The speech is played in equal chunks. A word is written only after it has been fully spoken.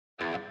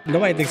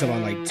Nobody thinks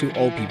about like two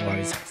old people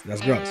having sex.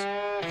 That's gross.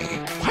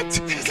 What?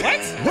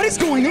 What is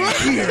going on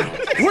here?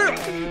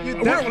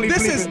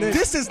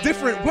 This is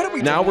different. What are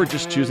we Now doing? we're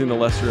just choosing the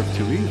lesser of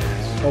two evils.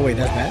 Oh wait,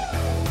 that's bad.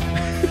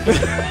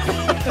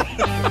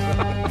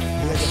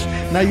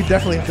 Now you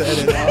definitely have to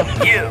edit it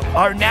out. You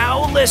are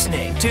now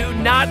listening to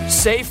Not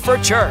Safe for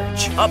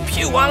Church, a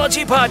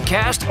Pewology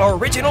podcast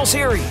original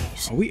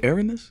series. Are we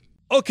airing this?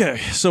 Okay,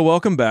 so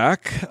welcome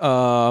back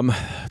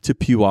to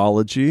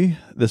Pewology.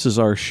 This is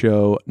our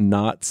show,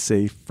 Not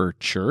Safe for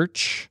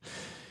Church.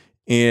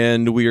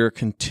 And we are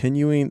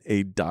continuing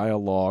a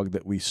dialogue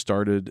that we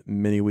started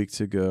many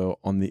weeks ago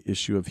on the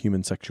issue of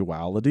human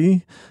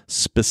sexuality,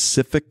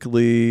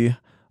 specifically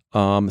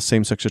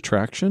same-sex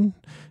attraction.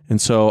 And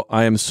so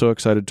I am so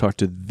excited to talk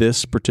to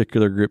this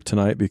particular group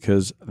tonight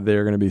because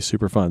they're going to be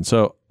super fun.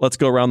 So let's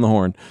go around the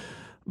horn.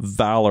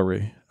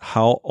 Valerie,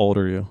 how old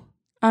are you?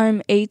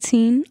 I'm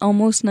 18,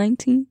 almost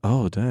 19.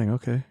 Oh, dang.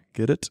 Okay.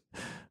 Get it.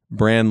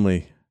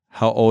 Brandley,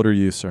 how old are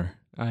you, sir?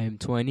 I am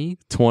 20.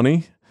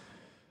 20?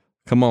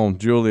 Come on,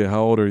 Julia,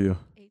 how old are you?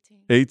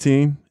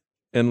 18.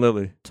 And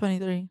Lily?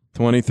 23.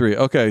 23.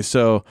 Okay,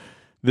 so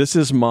this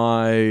is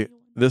my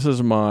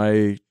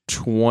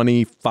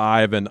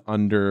 25 and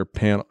under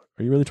panel.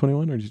 Are you really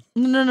 21? Or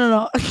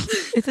No.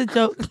 It's a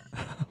joke.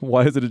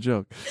 Why is it a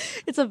joke?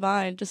 It's a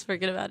Vine. Just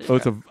forget about it. Oh,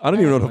 I don't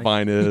even know what a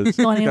Vine is.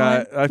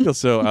 21. I feel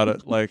so out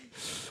of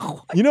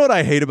you know what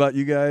I hate about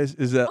you guys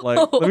is that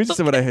let me just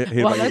say what I hate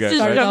Well, about you let's guys.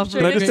 just Right? jump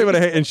Can I just straight say what I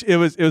hate? And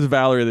it was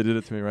Valerie that did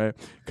it to me, right?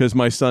 Because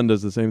my son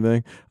does the same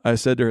thing. I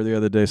said to her the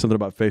other day something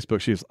about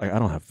Facebook. She's like, I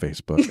don't have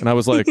Facebook, and I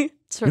was like,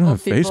 It's for you don't old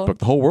have people. Facebook.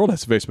 The whole world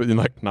has Facebook. And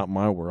like, not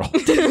my world.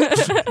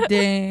 Do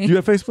Dang. you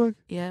have Facebook?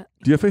 Yeah.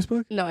 Do you have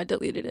Facebook? No, I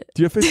deleted it.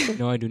 Do you have Facebook?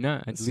 No, I do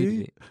not. I deleted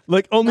See? it.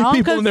 Like only Now I'm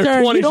people in their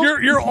concerned. 20s. You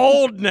don't- You're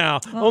old now.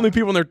 Only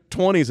people in their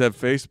 20s have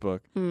Facebook.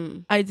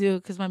 I do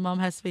because my mom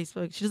has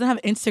Facebook. She doesn't have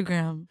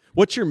Instagram.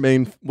 What's your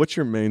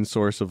main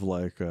source of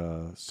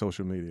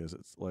social media? Is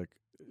it like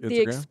The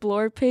Instagram?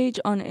 Explore page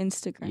on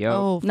Instagram. Yo.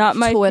 Oh, Not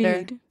my Twitter.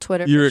 feed.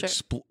 Twitter. Your for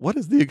sure. what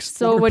is the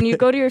Explore? So when you page?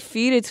 go to your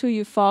feed, it's who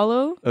you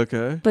follow.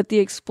 Okay. But the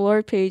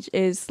Explore page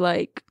is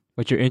like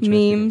What's your interest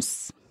in?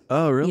 memes.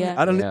 Oh, really? Yeah.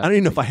 I don't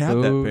even know if I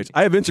have that Food. page.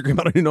 I have Instagram.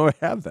 I don't even know I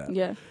have that.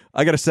 Yeah.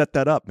 I got to set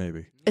that up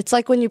maybe. It's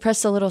like when you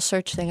press the little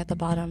search thing at the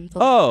bottom.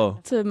 Oh,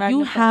 To You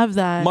magnify. have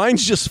that.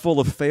 mine's just full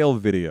of fail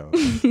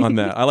videos on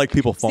that. I like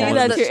people falling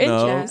that's in your the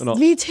snow. interest. and all-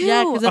 Me too.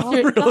 Yeah,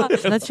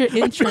 because that's your I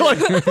feel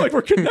interest. like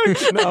we're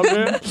connected now,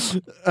 man.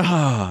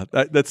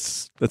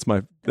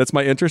 That's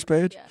my interest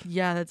page.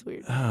 Yeah, that's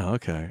weird. Oh,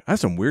 okay. I have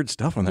some weird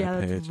stuff on that Yeah,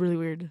 page. that's really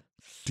weird.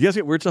 Do you guys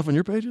get weird stuff on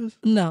your pages?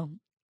 No.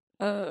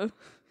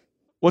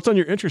 What's on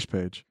your interest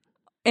page?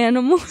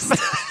 Animals.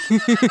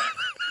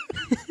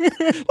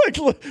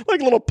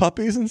 like little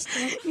puppies and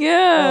stuff.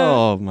 Yeah.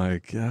 Oh my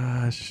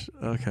gosh.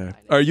 Okay.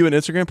 Are you an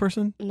Instagram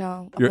person?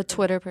 No, I'm You're- a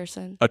Twitter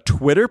person. A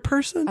Twitter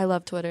person? I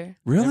love Twitter.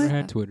 Really? Never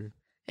had Twitter.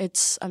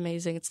 It's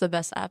amazing. It's the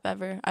best app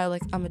ever.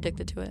 I'm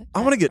addicted to it.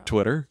 I want to get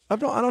Twitter. I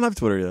don't have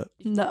Twitter yet.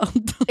 No.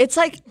 It's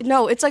like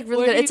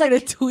really good. It's like a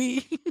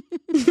tweet.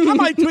 I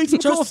might tweet some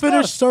cool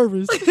stuff.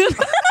 service.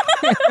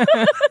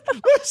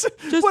 Listen,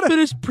 Just what, if,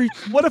 finished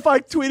preaching. what if I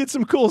tweeted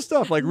some cool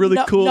stuff, like really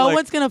cool? No like,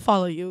 one's gonna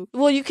follow you.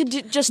 well, you could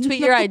just tweet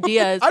your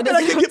ideas. I bet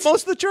I could get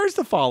most of the church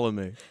to follow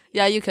me.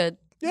 Yeah, you could.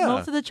 Yeah,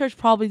 Most of the church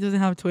probably doesn't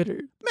have Twitter.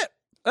 man,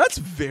 that's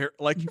you're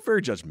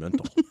very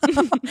judgmental.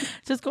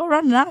 Just go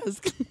around and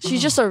ask.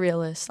 She's just a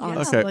realist.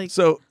 Honestly. Okay,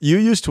 so you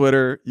use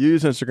Twitter, you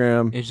use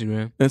Instagram,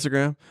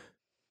 Instagram.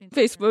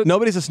 Facebook.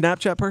 Nobody's a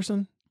Snapchat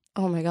person.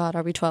 Oh my God,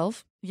 are we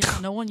 12? Yeah,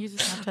 no one uses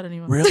Snapchat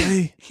anymore.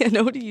 Really? Yeah,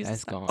 nobody uses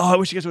That's that. gone. Oh, I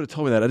wish you guys would have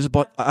told me that. I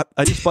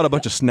just bought a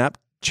bunch of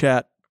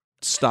Snapchat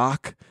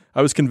stock.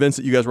 I was convinced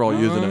that you guys were all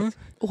using it.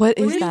 What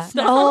is is that?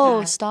 stock?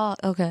 Oh, stock.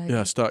 Okay.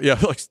 Yeah, stock. Yeah,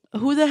 like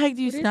Who the heck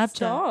do you What is Snapchat?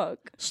 stock?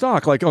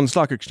 stock, like on the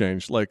stock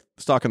exchange, like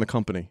stock in the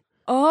company.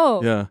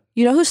 Oh. Yeah.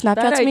 You know who Bad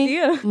Snapchats me?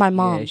 idea. My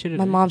mom. you should've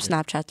My done mom that.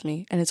 Snapchats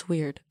me, and it's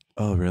weird.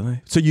 Oh,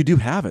 really? So you do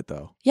have it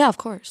though, Yeah, of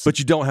course. but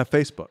you don't have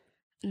Facebook.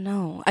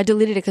 No, I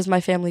deleted it because my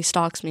family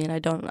stalks me, and I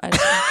don't.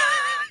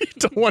 You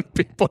don't want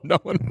people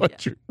knowing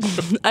what you're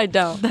doing. I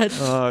don't.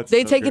 Oh, it's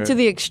They so take great. it to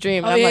the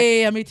extreme. Oh and I'm yeah,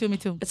 like, yeah, me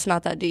too. it's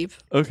not that deep.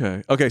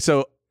 Okay.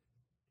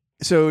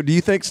 So do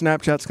you think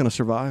Snapchat's gonna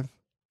survive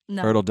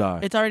No, or it'll die?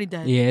 it's already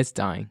dead. Yeah, it's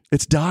dying.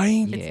 It's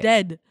dying. Yeah. It's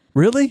dead.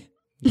 Really?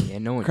 Yeah,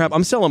 no one. Crap!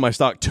 I'm selling my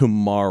stock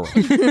tomorrow.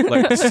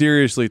 Like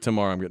seriously,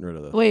 tomorrow I'm getting rid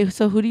of this. Wait,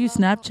 so who do you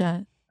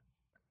Snapchat?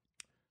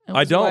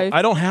 I don't. wife.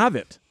 I don't have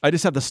it. I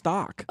just have the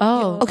stock.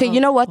 Oh, Okay, you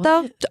know what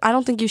though? What? I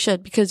don't think you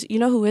should because you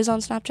know who is on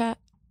Snapchat?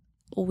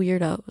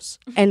 Weirdos,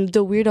 and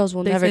the weirdos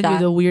will They never send you die.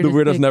 the The weirdest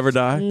weirdos pics. never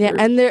die. Yeah,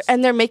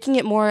 and they're making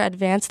it more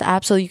advanced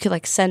app so you could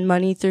like send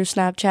money through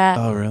Snapchat.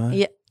 Oh, really?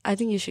 Yeah, I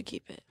think you should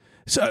keep it.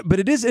 So, but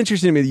it is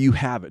interesting to me that you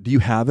have it. Do you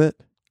have it?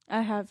 I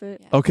have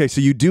it. Okay,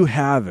 so you do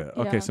have it.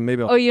 Okay, Yeah. so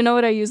maybe. Oh, you know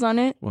what I use on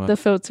it? What? The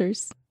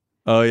filters.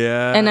 Oh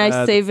yeah. And I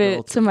the save it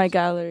filters. to my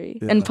gallery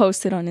Yeah. and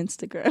post it on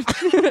Instagram.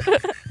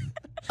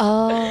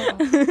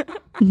 Oh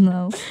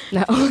No.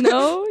 no.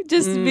 No,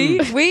 just me.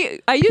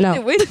 I used No.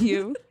 it with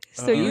you.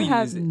 So you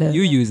have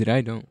You use it.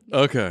 I don't.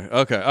 Okay.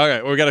 All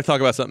right. We got to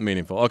talk about something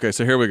meaningful. Okay,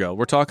 so here we go.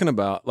 We're talking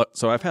about.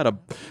 So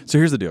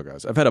here's the deal,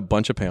 guys. I've had a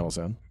bunch of panels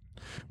in.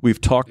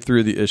 We've talked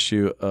through the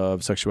issue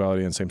of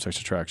sexuality and same-sex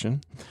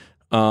attraction.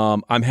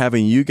 I'm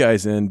having you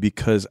guys in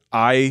because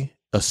I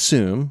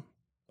assume,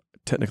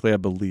 technically I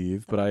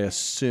believe, but I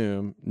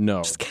assume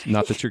not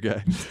that you're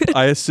gay.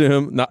 I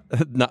assume not.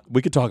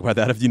 We could talk about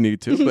that if you need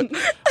to,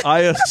 but I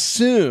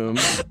assume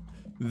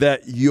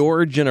that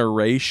your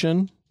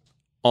generation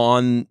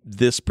on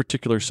this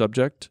particular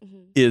subject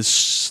is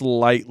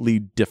slightly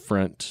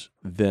different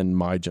than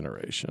my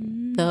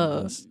generation.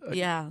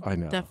 Yeah, I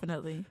know.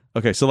 definitely.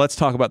 Okay, so let's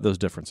talk about those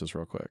differences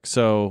real quick.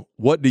 So,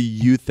 what do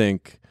you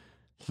think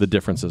the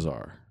differences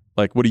are?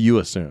 Like, what do you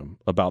assume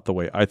about the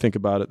way I think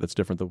about it that's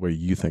different than the way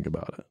you think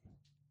about it?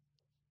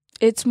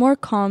 It's more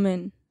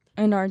common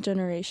in our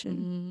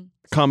generation.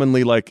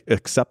 Commonly, like,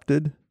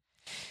 accepted?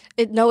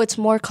 It's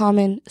more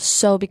common.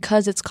 So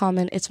because it's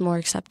common, it's more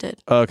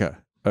accepted. Okay.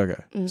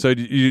 So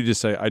you just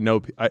say,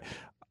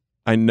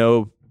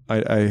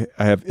 I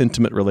have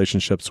intimate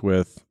relationships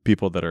with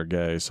people that are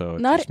gay. So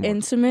it's Not just more-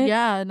 intimate.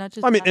 Yeah, not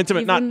just. I mean,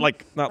 intimate, even-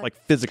 not like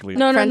physically.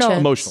 No, Friendships.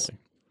 Emotionally.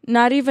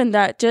 Not even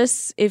that.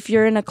 Just if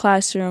you're in a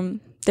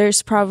classroom,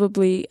 there's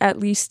probably at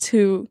least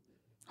 2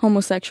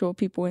 homosexual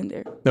people in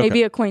there.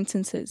 Maybe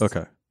acquaintances.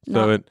 Okay.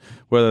 No. So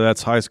whether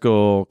that's high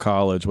school,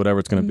 college, whatever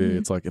it's going to be,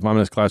 it's like if I'm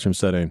in a classroom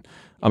setting,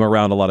 I'm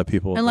around a lot of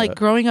people. And like that-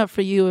 growing up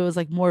for you, it was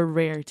like more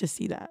rare to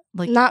see that.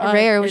 Like Not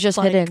rare. It was it's just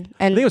like- hidden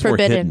and I think it was more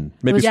forbidden. hidden.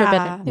 Maybe It was Yeah.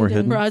 forbidden. more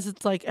hidden. For us,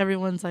 it's like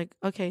everyone's like,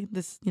 okay,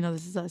 this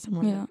is us. And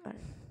we're Yeah. like, all right.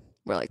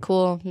 We're like,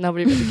 cool.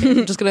 Nobody really cares.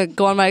 I'm just gonna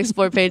go on my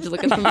explore page and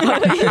look at them.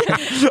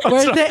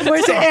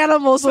 Where's the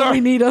animals when we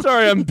need them?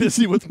 Sorry, I'm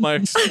busy with my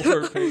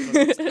Explorer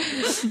page.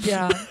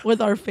 Yeah,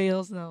 with our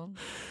fails, no.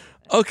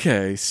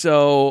 Okay,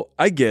 so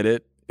I get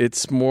it.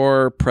 It's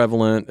more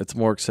prevalent. It's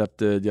more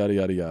accepted. Yada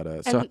yada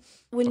yada. So And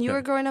when you okay.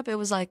 were growing up, it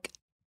was like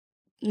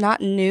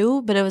not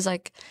new, but it was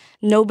like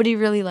nobody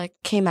really like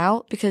came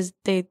out because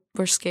they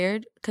were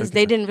scared because Okay.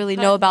 they didn't really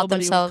know about Nobody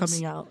was themselves.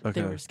 coming out.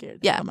 Okay. They were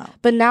scared to Yeah. come out.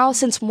 But now,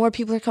 since more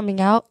people are coming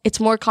out, it's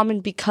more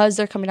common because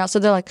they're coming out. So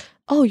they're like,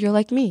 "Oh, you're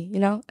like me," you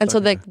know, and so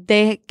Okay. like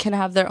they can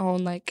have their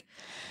own like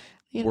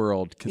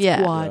world. Yeah.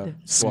 Squad.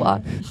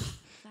 squad.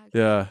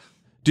 Yeah.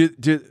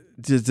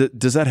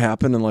 Does that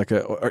happen in like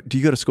a? Do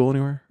you go to school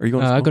anywhere? Are you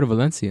going? To school? I go to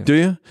Valencia. Do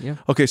you? Yeah.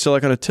 Okay, so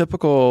like on a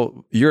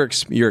typical your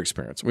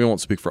experience, we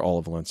won't speak for all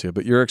of Valencia,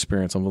 but your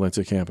experience on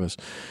Valencia campus,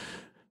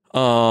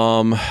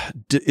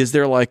 is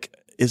there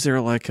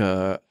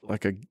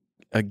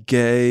a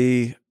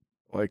gay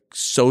like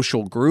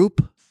social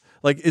group?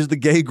 Like, is the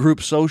gay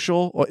group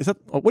social? Or is that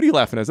what are you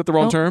laughing at? Is that the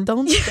wrong term?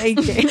 Don't say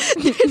gay.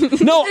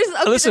 No,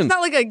 It's listen. not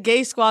like a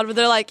gay squad where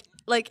they're like,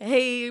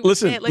 hey, we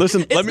Listen, can't, like,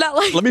 listen. It's Let me not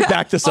like let me that.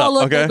 back this Oh, up.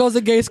 look, Okay. there goes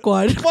a gay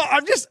squad. Well,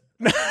 I'm just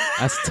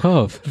That's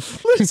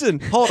tough. listen.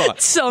 Hold on.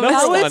 So Number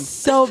That one, was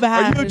so are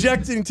bad. you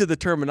objecting to the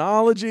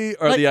terminology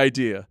or Like- the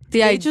idea? The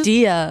They just-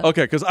 idea.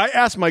 Okay, because I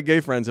asked my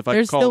gay friends if I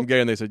They're could call still- them gay,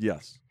 and they said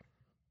yes.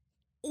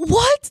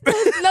 What? That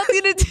has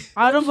nothing to do.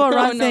 I don't go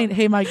around No. saying,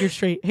 "Hey, Mike, you're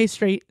straight." Hey,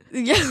 straight.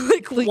 Yeah,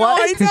 like what? No,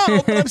 I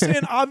know, but I'm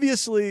saying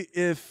obviously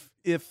if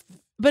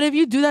But if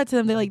you do that to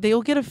them,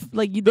 they'll get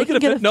they can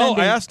get offended. no,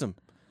 I asked them.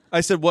 I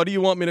said, "What do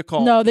you want me to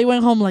call?" No, they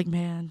went home like,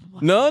 man.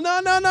 what?" No. I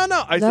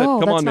said, No, "Come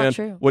that's on, not man.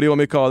 true. What do you want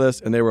me to call this?"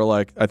 And they were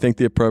like, "I think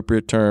the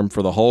appropriate term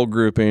for the whole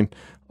grouping,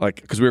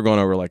 like, because we were going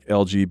over like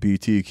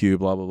LGBTQ,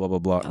 blah blah blah blah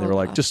blah." And they Oh, were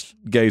like, gosh. "Just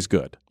gay's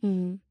good."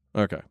 Mhm.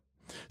 Okay.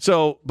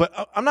 So, but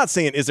I'm not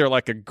saying is there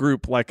like a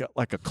group like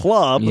a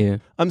club. Yeah.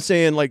 I'm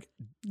saying like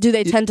Do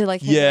they tend to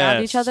like hang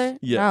around each yes, other?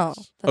 yes.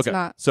 No, that's okay.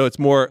 not. So it's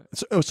more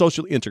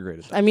socially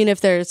integrated. I mean,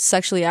 if they're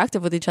sexually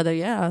active with each other,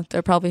 yeah,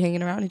 they're probably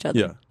hanging around each other.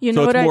 Yeah. You so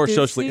know it's what I more do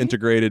socially see?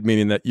 integrated,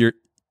 meaning that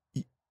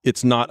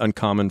it's not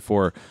uncommon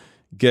for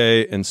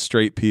gay and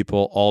straight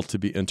people all to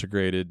be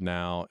integrated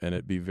now and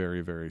it be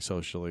very, very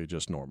socially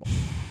just normal.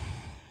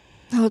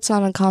 No, it's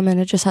not uncommon.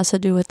 It just has to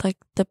do with like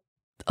the.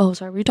 Oh,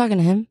 sorry. Were you talking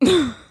to him?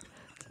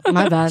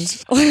 My bad.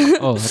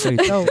 Oh, I thought you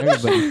took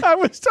everybody. I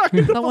was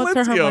talking to Someone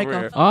turn her Valencia mic over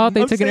off. here. Oh,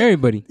 they I'm taking saying-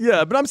 everybody.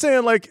 Yeah, but I'm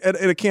saying like at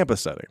a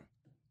campus setting,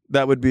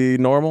 that would be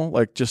normal,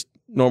 like just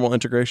normal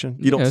integration.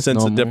 You don't Yeah, it's sense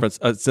normal. a difference,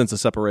 a sense of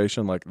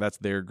separation. Like that's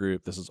their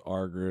group, this is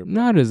our group.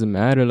 No, it doesn't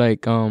matter.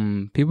 Like,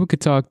 people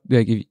could talk.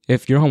 Like,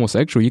 if you're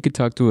homosexual, you could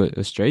talk to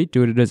a straight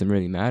dude. It doesn't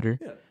really matter.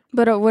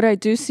 But what I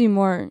do see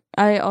more,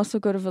 I also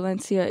go to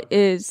Valencia,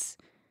 is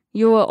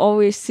you will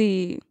always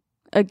see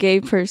a gay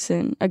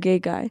person, a gay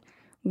guy,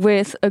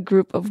 with a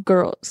group of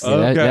girls. Yeah,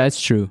 Okay. that's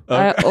true.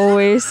 I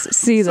always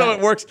see So that.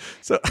 it works.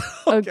 So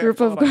A okay, group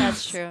of hold on. girls.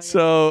 That's true.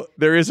 So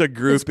there is a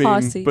grouping,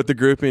 posse. but the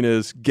grouping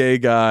is gay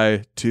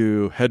guy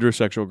to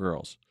heterosexual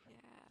girls.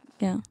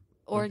 Yeah.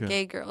 Or Okay.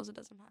 gay girls. It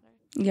doesn't matter.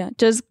 Yeah.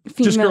 Just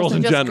females. girls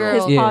in Just general.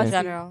 girls His Yeah. posse. in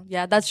general.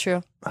 Yeah, that's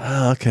true.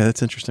 Oh, okay,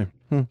 that's interesting.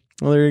 Well,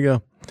 there you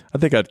go. I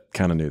think I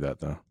kind of knew that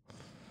though.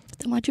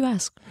 Then why'd you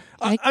ask?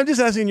 I'm just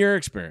asking your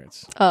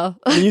experience. Oh.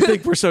 And you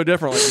think we're so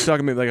different. Like you're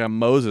talking to me like I'm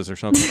Moses or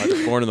something.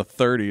 Like born in the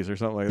 30s or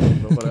something like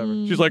that. But whatever.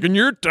 She's like, in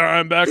your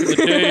time back in the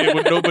day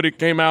when nobody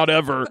came out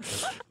ever.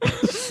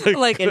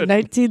 Like in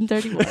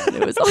 1931.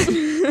 It was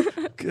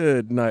like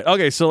Good night.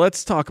 Okay, so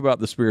let's talk about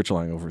the spiritual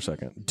angle for a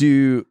second.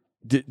 Did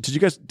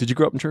you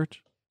grow up in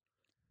church?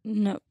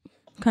 No,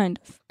 kind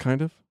of.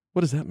 Kind of?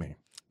 What does that mean?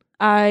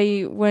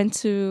 I went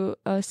to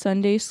a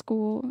Sunday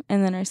school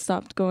and then I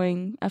stopped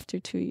going after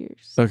 2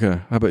 years.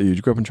 Okay. How about you? Did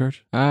you grow up in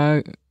church?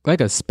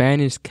 Like a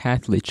Spanish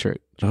Catholic church.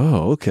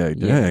 Oh, okay.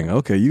 Dang. Yeah.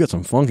 Okay, you got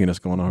some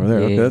funkiness going on over there.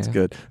 Okay, Yeah. that's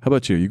good. How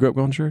about you? You grew up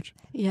going to church?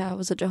 yeah, I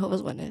was a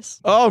Jehovah's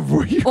Witness. Oh,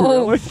 were you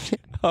Oh. really?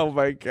 Oh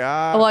my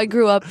God. Well, I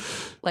grew up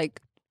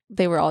like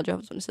they were all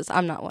Jehovah's Witnesses.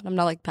 I'm not one. I'm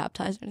not like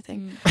baptized or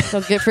anything.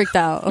 Don't get freaked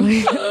out.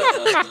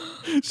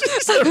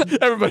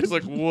 Everybody's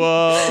like,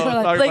 whoa.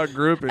 Talking Like, about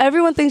grouping.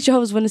 Everyone thinks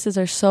Jehovah's Witnesses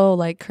are so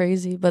like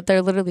crazy, but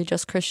they're literally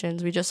just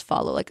Christians. We just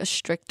follow like a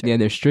stricter. Yeah,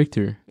 they're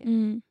stricter.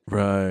 Mm.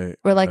 Right.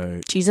 We're like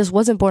right. Jesus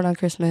wasn't born on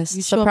Christmas.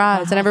 You show up at my Surprise!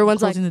 house, And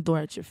everyone's like, closing the door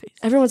at your face.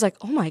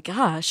 oh my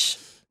gosh.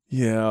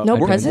 Yeah. No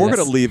we're presents?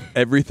 going to leave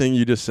everything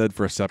you just said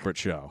for a separate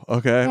show.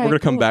 Okay. All we're going to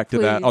right, come cool, back to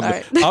that. please. On All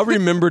the, right. I'll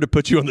remember to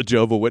put you on the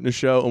Jehovah Witness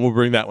show and we'll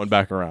bring that one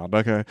back around.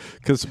 Okay.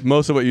 Because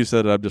most of what you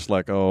said, I'm just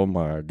like, oh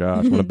my gosh,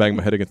 I'm going to bang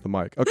my head against the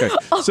mic. Okay.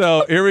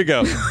 So here we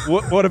go.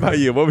 What about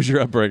you? What was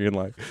your upbringing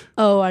like?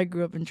 Oh, I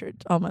grew up in church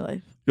all my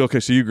life. Okay.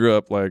 So you grew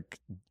up like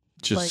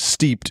just Like-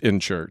 steeped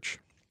in church.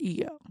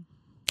 Yeah.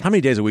 How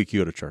many days a week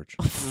you go to church?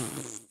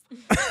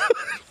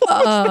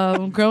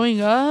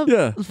 Growing up,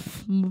 Yeah.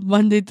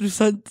 Monday through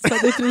Sunday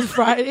through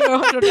Friday,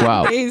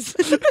 Wow. days.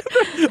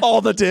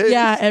 All the days?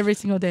 Yeah, every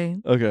single day.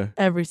 Okay.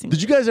 Every single.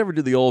 Did you guys ever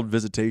do the old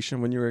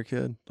visitation when you were a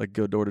kid? Like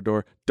go door to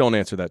door? Don't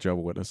answer that,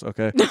 Jehovah's Witness,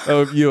 okay?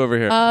 Oh, you over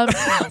here. I'm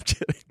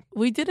kidding.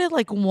 We did it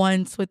like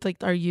once with like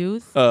our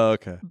youth, Oh,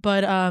 okay.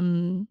 but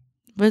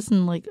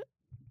wasn't like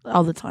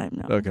all the time.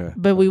 No. Okay.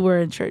 But we were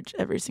in church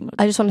every single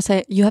day. I just want to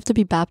say you have to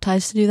be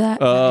baptized to do that.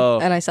 Oh.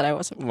 And I said I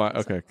wasn't.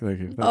 Okay, thank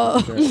you. Oh.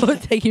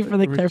 Thank you for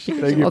the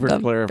clarification. Thank you for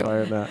Welcome.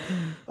 clarifying that.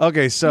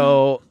 Okay,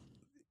 so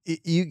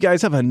you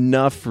guys have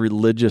enough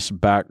religious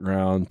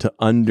background to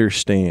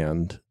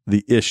understand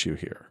the issue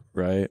here,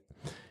 right?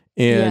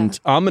 And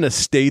I'm going to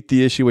state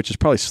the issue, which is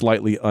probably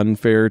slightly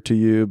unfair to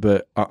you,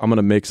 but I'm going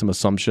to make some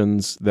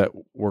assumptions that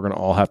we're going to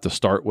all have to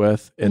start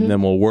with, and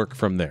then we'll work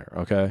from there,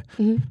 okay?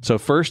 Mhm. So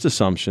first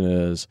assumption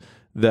is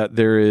that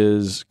there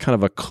is kind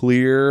of a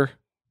clear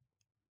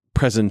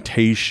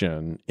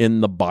presentation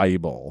in the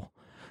Bible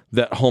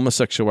that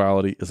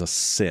homosexuality is a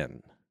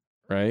sin,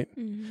 right?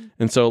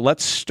 And so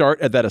let's start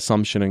at that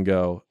assumption and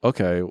go,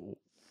 okay,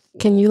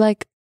 Can you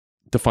like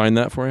define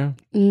that for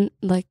you?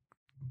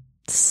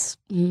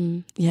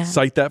 yeah.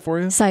 Cite that for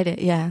you? Cite it,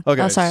 yeah.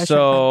 Okay, Oh, sorry. I was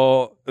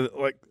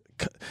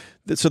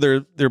so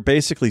there are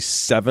basically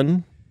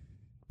 7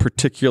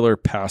 particular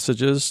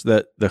passages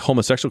that the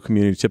homosexual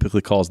community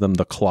typically calls them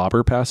the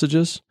clobber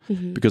passages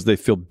Mhm. because they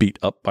feel beat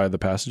up by the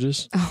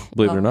passages. Oh,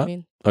 Believe it or well, I not.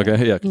 mean,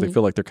 Okay, yeah, because they Mhm.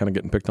 feel like they're kind of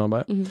getting picked on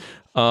by it.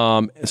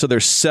 Mhm. So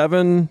there's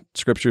 7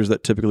 scriptures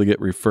that typically get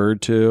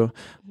referred to.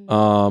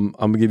 I'm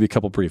going to give you a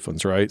couple brief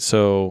ones, right?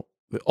 So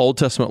the Old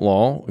Testament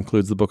law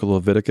includes the book of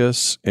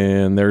Leviticus,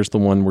 and there's the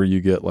one where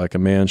you get like a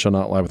man shall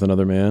not lie with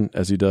another man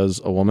as he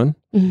does a woman.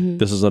 Mhm.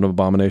 This is an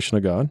abomination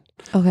of God.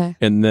 Okay.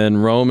 And then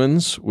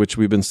Romans, which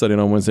we've been studying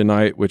on Wednesday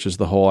night, which is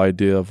the whole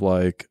idea of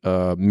like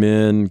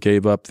men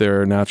gave up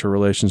their natural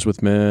relations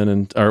with men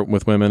and or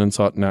with women and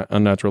sought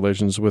unnatural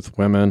relations with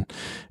women.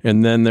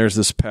 And then there's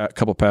this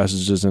couple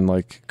passages in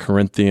like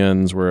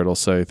Corinthians where it'll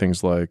say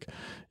things like,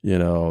 you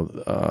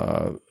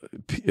know,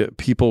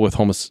 people with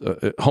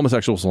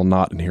homosexuals will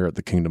not inherit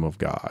the kingdom of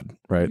God.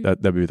 Right?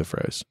 That'd be the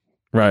phrase.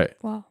 Right.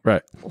 Wow.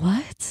 Right.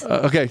 What?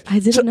 Okay. I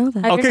didn't know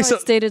that. I didn't Okay, know so-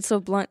 it stated so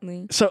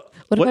bluntly. So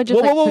What if I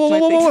just, like, whoa, took my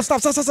whoa, thing?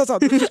 stop.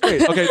 This is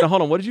great. Okay, now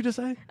hold on. What did you just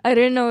say? I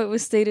didn't know it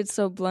was stated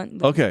so bluntly.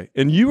 Okay,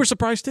 and you were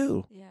surprised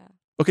too. Yeah.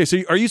 Okay, so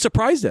are you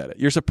surprised at it?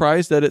 You're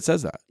surprised that it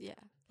says that. Yeah.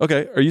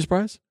 Okay, are you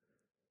surprised?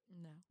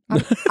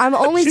 I'm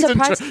only She's in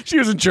surprised. church- she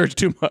was in church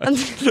too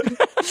much.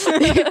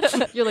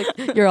 You're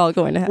like, you're all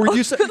going to hell. Were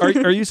you?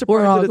 Are you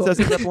surprised all that it says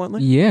it that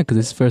bluntly? Yeah, because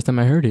it's the first time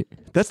I heard it.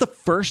 That's the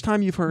first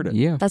time you've heard it.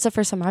 Yeah. That's the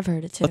first time I've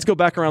heard it too. Let's go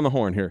back around the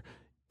horn here.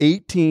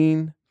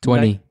 18,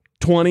 20.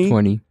 20,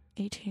 20.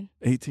 18.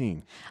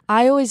 18.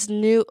 I always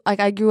knew, like,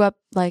 I grew up,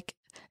 like,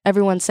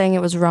 everyone saying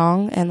it was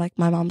wrong, and, like,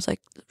 my mom's, like,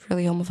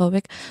 really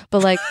homophobic.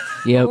 But, like,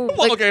 Yep. Well,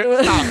 Like-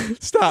 okay,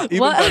 stop. Even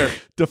What? better.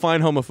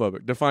 Define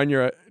homophobic. Define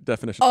your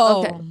definition.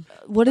 Oh, Okay.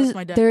 what is, That's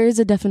my dad. there is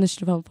a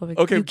definition of homophobic.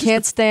 Okay, You just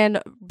can't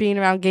stand being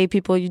around gay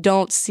people. You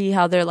don't see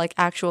how they're, like,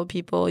 actual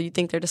people. You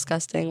think they're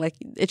disgusting. Like,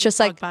 it's just,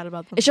 talk like, bad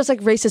about them. it's just, like,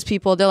 racist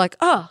people. They're like,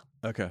 oh,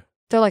 Okay.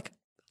 they're like,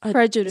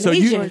 Prejudice. So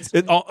you, Asians.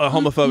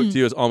 homophobic to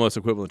you is almost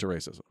equivalent to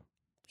racism.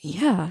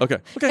 yeah. Okay.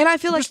 Okay. And I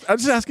feel like, I'm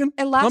just asking.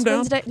 and last Calm down.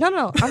 Wednesday,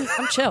 no,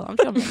 I'm chill. I'm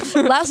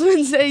chill. Last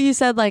Wednesday, you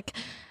said like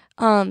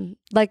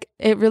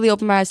it really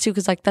opened my eyes too,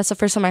 because like that's the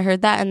first time I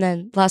heard that. And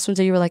then last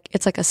Wednesday, you were like,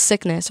 it's like a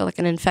sickness or like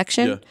an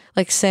infection. Yeah.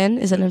 Like sin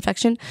is an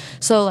infection.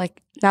 So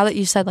like now that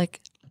you said like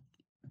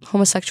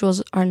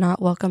homosexuals are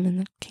not welcome in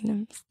the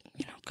kingdom of,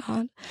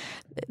 God.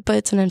 But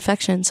it's an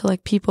infection. So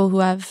like people who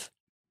have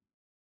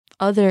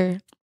other,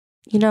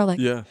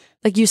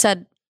 like you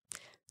said,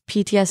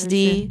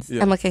 PTSD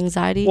and like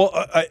anxiety. Well,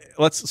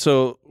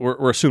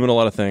 we're assuming a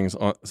lot of things,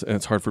 and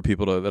it's hard for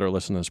people that are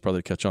listening to this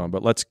probably to catch on.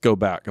 But let's go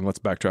back and let's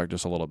backtrack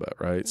just a little bit,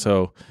 right?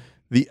 So,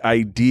 the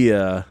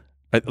idea,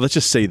 let's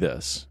just say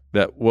this: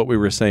 that what we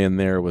were saying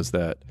there was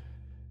that,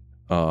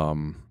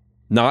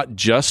 not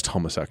just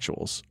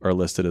homosexuals are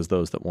listed as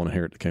those that won't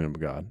inherit the kingdom of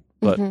God,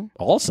 but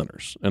all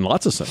sinners and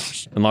lots of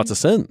sinners and lots of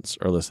sins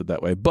are listed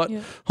that way. But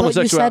But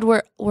you said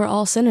we're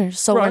all sinners,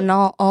 so we're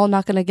not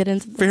going to get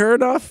into this.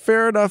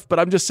 Fair enough. But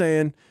I'm just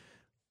saying,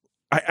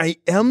 I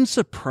am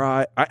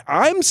surprised.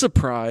 I'm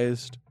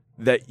surprised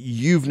that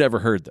you've never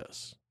heard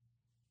this.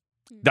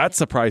 That's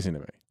surprising to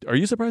me. Are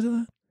you surprised at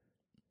that?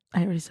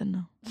 I already said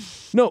no.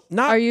 No,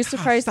 not. Are you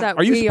surprised that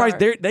Are you we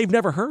surprised are? they've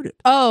never heard it?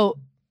 Oh,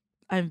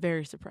 I'm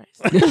very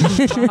surprised.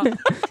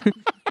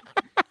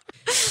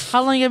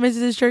 How long have you been to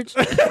this church?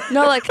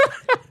 No, like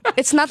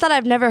it's not that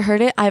I've never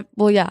heard it.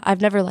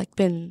 I've never like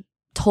been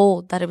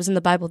told that it was in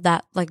the Bible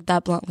that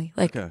bluntly.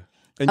 Like, Okay.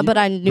 but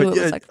I knew it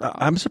was like wrong.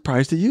 I'm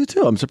surprised at you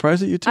too.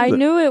 I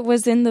knew it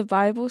was in the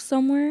Bible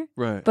somewhere,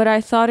 Right. but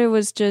I thought it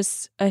was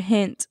just a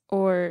hint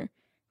or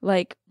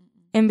like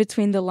in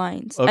between the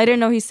lines. Okay. I didn't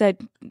know he said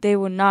they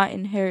will not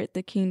inherit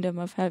the kingdom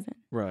of heaven.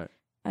 Right.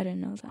 I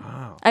didn't know that.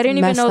 Wow. I didn't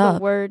even Messed know up.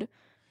 the word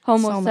So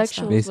messed up.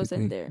 homosexuals was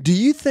Basically. in there. Do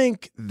you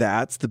think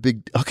that's the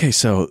big? Okay,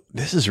 so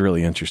this is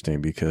really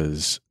interesting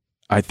because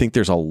I think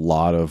there's a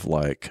lot of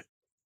like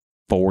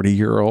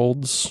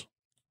 40-year-olds,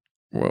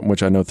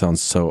 which I know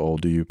sounds so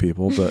old to you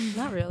people, but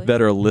Not really.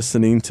 that are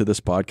listening to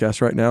this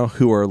podcast right now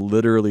who are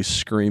literally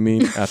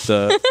screaming at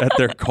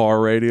their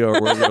car radio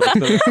or wherever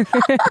they're listening,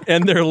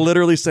 and they're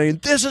literally saying,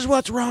 "This is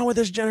what's wrong with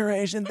this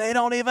generation. They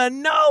don't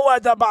even know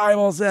what the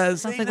Bible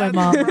says." Sounds like my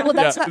mom. Well,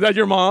 that's Yeah. not. Is that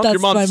your mom? That's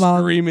Your mom's my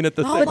mom. screaming at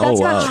the thing. But that's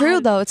Oh, not wow. true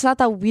though. It's not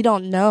that we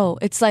don't know.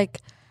 It's like,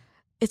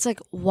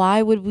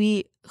 why would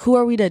we? Who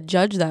are we to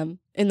judge them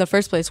in the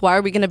first place? Why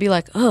are we going to be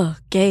like,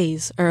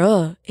 gays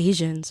or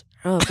Asians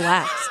or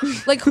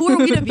blacks? Like, who are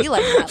we to be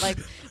like that? Like,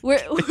 we're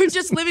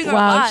just living our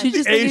Wow, lives. she's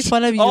just making Asian-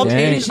 fun of you. all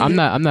Dang, Asian.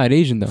 I'm not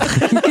Asian though.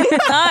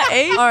 Not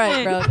Asian. All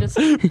right, bro. Just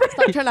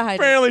stop trying to hide it.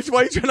 Apparently,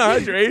 why are you trying to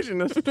hide your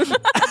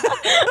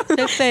Asianness?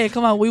 Just say it.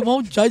 Come on, we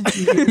won't judge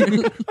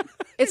you.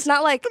 It's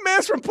not like The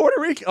man's from Puerto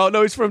Rico. Oh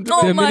no, he's from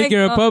Oh Dominican. my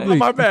Dominican God. Republic.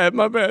 My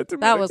bad.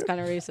 that was kind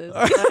of racist.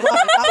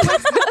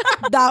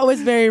 That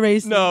was very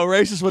racist. No,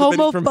 racist would have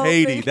been from Homophobic.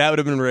 Haiti. That would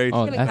have been racist.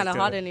 Oh, It's that's kind of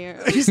hot in here.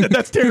 He said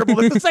that's terrible.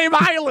 It's the same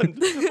island.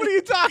 What are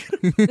you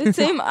talking? The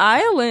same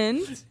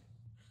island.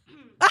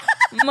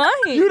 Mine.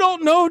 You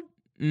don't know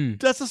Mm.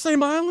 that's the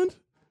same island?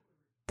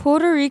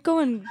 Puerto Rico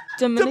and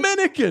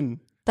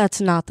Dominican.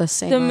 That's not the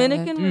same.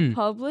 Dominican island.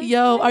 Republic.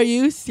 Yo, are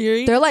you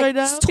serious? They're like right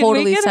now?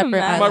 totally get a separate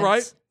map? Am I islands.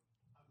 right?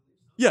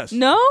 Yes.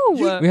 No.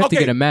 We have to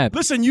get a map.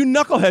 Listen, you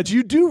knuckleheads,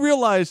 you do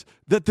realize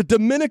that the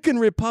Dominican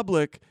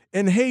Republic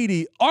and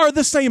Haiti are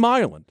the same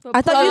island.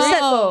 I thought you said.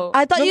 Oh.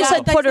 I thought No, you no, said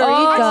that's- Puerto Rico.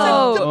 I said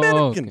Oh,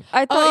 Dominican. okay.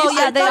 I thought Oh, you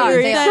yeah, said they I are, thought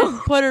you they said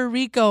are. Puerto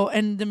Rico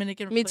and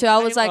Dominican Me Republic. too. I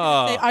was like,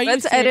 Are you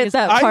Let's serious? edit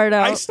that part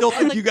out. I still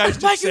think you guys Are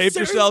just you saved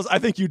serious? yourselves. I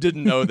think you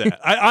didn't know that.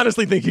 I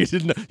honestly think you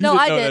didn't know. You no, didn't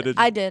I know that, did. did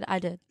you? I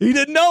did. He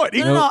didn't know it. He-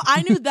 No,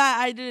 I knew that.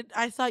 I did.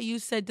 I thought you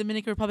said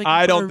Dominican Republic. And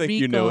I don't Puerto think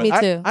you Rico. knew it. Me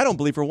too. I don't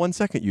believe for 1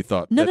 second you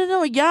thought. No, that-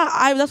 no.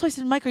 Yeah, that's why I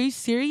said, Mike, are you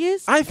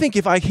serious? I think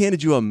if I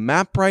handed you a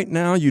map right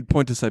now, you'd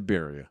point to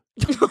Siberia.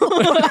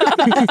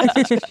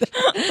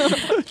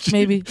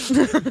 Maybe.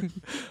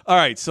 All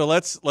right, so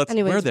let's.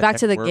 Anyways, where the back heck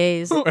to the were-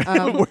 gays. Where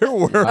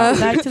were we?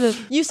 Back to the.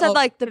 You said Oh,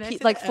 like can I say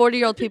like that?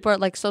 40-year-old people are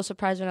like so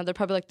surprised right now. They're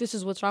probably like, "This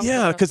is what's wrong."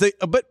 Yeah, with because they.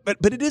 But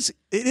it is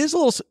a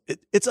little.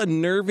 It's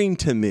unnerving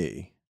to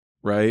me,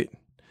 right?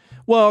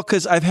 Well,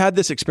 because I've had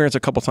this experience a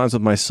couple times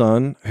with my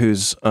son,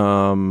 who's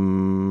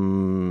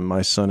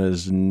my son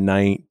is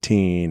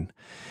 19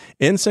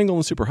 and single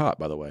and super hot,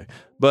 by the way.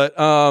 But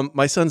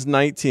my son's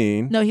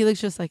 19. No, he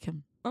looks just like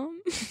him.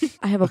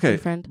 I have a Okay.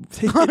 boyfriend.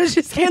 Take I it, was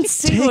just kidding.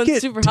 Single take and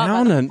it super hot,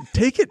 down by a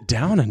take it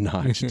down a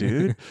notch,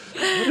 dude.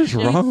 What is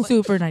wrong?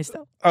 Super nice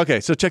though.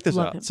 Okay, so check this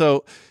Love out. him.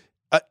 So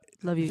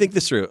Love you. think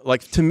this through.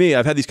 Like, to me,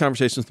 I've had these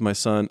conversations with my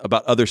son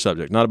about other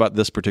subjects, not about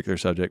this particular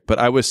subject, but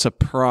I was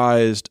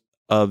surprised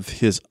of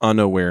his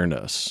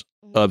unawareness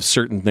of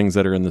certain things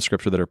that are in the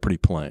scripture that are pretty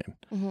plain.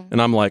 Mhm.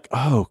 And I'm like,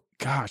 oh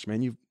gosh,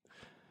 man, you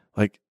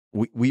like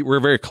we're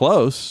very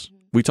close.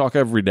 We talk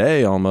every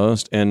day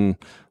almost, and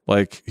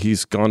like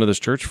he's gone to this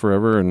church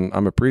forever, and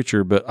I'm a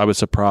preacher, but I was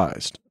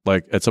surprised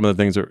like at some of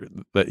the things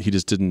that he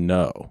just didn't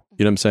know.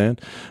 You know what I'm saying?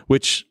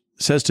 Which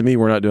says to me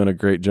we're not doing a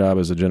great job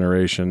as a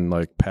generation,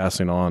 like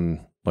passing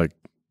on like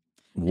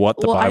what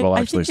the Bible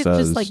I actually think says.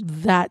 it's just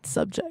like that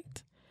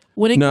subject.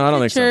 When it No, I don't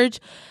comes to think church,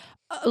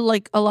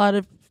 like a lot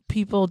of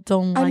people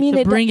don't I like mean,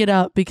 to it bring it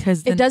up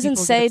because then It doesn't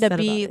people get say to upset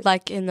be about it.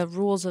 like in the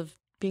rules of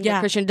being Yeah. a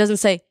Christian. It doesn't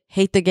say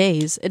hate the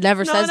gays. It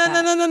never says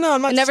that. No.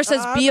 I'm not, It never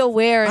says be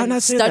aware I'm and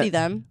not saying study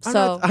that. them.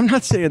 So I'm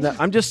not saying that.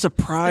 I'm just I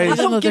surprised. Some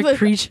don't of the give a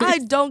creatures. I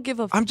don't give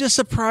a I'm just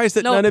surprised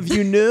that No. none of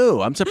you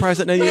knew. I'm surprised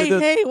that none of you knew.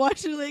 Hey,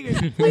 watch the Lakers.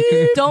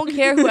 don't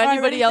care who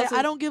anybody else is.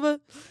 I don't give a.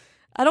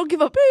 I don't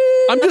give a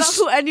I'm about just-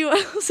 who anyone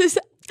else is.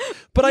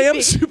 But I am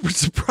Maybe. super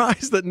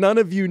surprised that none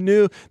of you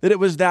knew that it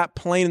was that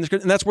plain in the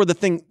scripture. And that's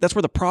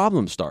where the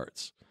problem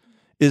starts,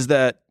 is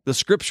that the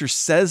scripture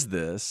says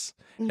this,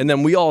 and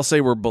then we all say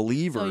we're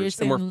believers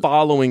and we're saying-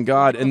 following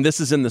God, and this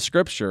is in the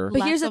scripture.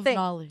 But here's the Lack of thing.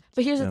 knowledge.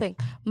 But here's the thing.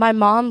 My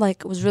mom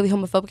was really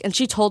homophobic, and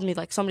she told me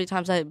so many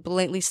times that it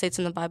blatantly states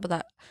in the Bible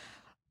that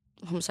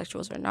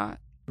homosexuals are not,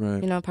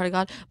 Right. part of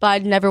God. But I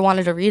never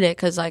wanted to read it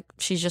because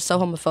she's just so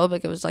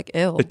homophobic. It was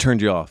ew. It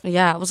turned you off.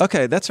 Yeah, it was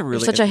Okay, that's a you're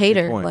really such a interesting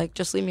hater. point.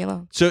 Just leave me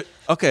alone. So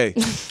okay,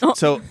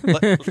 so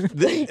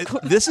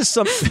this is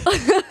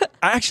something.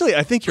 I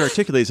think you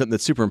articulated something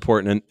that's super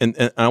important,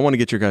 and I want to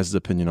get your guys'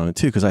 opinion on it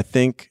too, because I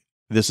think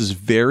this is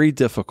very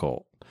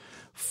difficult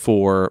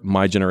for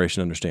my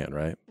generation to understand.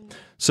 Right.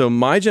 So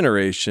my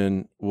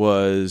generation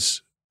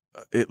was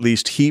at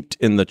least heaped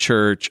in the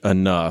church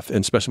enough, and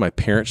especially my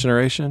parents'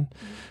 generation,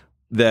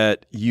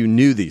 that you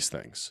knew these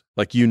things.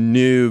 Like you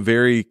knew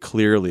very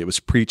clearly. It was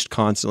preached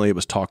constantly. It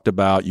was talked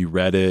about. You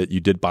read it. You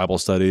did Bible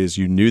studies.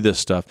 You knew this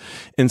stuff.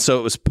 And so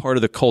it was part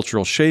of the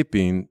cultural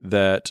shaping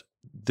that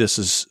this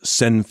is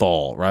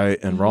sinful, right?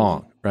 And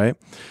wrong, right?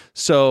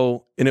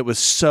 So, and it was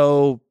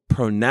so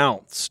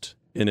pronounced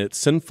in its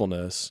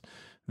sinfulness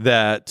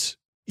that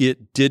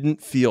it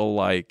didn't feel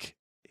like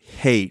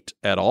hate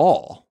at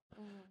all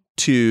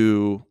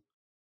to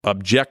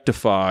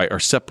objectify or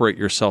separate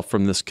yourself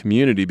from this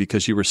community,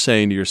 because you were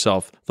saying to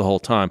yourself the whole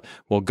time,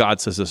 well, God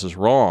says this is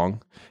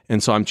wrong,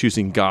 and so I'm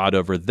choosing God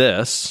over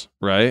this,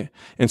 right?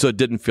 And so it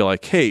didn't feel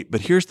like hate.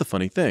 But here's the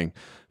funny thing.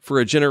 For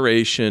a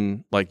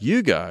generation like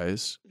you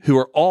guys, who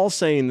are all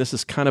saying this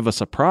is kind of a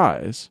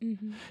surprise,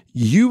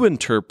 you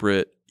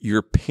interpret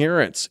your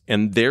parents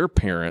and their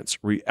parents'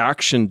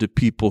 reaction to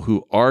people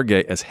who are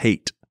gay as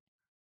hate.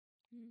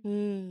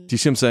 Do you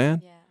see what I'm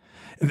saying?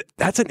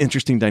 That's an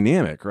interesting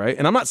dynamic, right?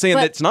 And I'm not saying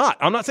that it's not.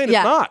 I'm not saying it's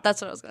not.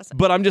 That's what I was gonna say.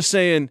 But I'm just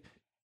saying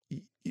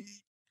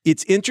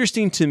it's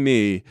interesting to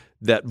me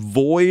that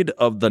void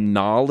of the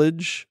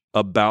knowledge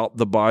about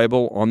the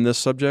Bible on this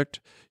subject,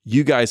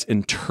 you guys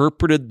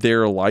interpreted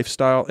their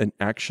lifestyle and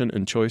action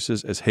and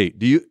choices as hate.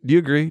 Do you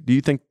agree? Do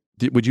you think,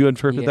 would you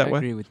interpret that I way?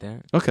 agree with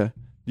that. Okay.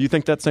 Do you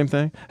think that same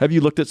thing? Have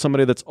you looked at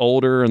somebody that's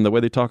older and the way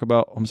they talk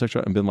about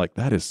homosexuality and been like,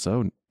 that is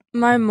so...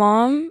 My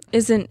mom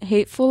isn't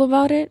hateful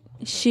about it.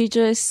 She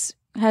just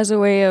has a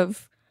way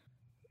of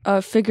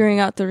figuring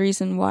out the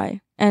reason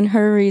why. And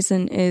her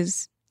reason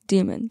is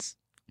demons.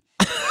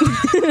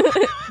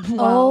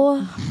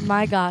 Oh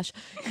my gosh.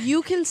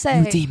 You can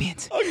say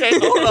Demons. Okay,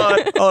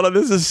 hold on.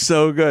 This is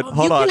so good.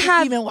 Hold on. can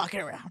have Even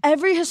walking around.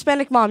 every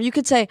Hispanic mom, you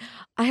could say,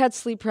 I had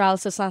sleep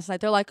paralysis last night.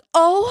 They're like,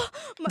 oh,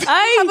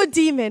 I have a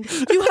demon.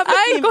 You have a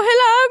demon. Coge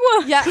el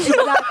agua. Yeah,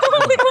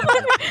 exactly.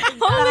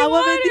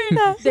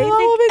 They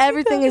think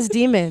everything is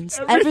demons.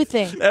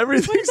 Everything.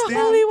 Everything's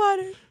Holy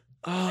water.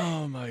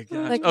 Oh my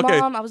gosh. Like, okay.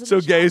 Mom, I was in So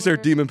the gays are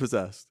shower. demon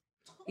possessed.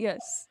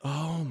 Yes.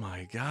 Oh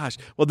my gosh.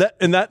 Well,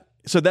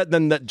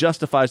 that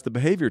justifies the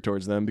behavior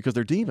towards them because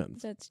they're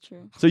demons. That's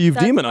true. So you've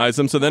That's demonized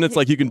them. So then it's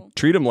like you can hateful.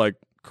 treat them like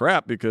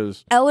crap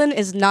because Ellen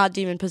is not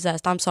demon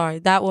possessed. I'm sorry.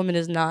 That woman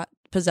is not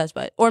possessed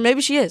by it. Or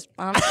maybe she is.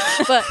 I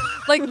don't know.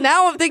 But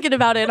now I'm thinking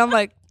about it and I'm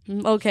like,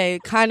 okay,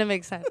 it kind of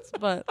makes sense.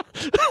 But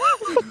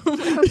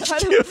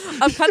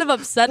I'm kind of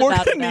upset we're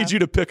about it gonna now. need you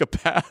to pick a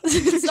path.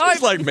 Sorry.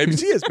 She's like, maybe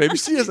she is, maybe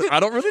she isn't. I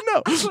don't really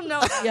know. I don't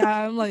know.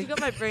 Yeah, I'm like, You got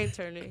my brain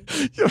turning.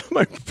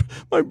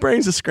 my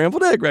brain's a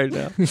scrambled egg right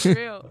now.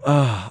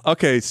 Real.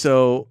 Okay,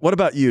 so what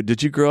about you?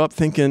 Did you grow up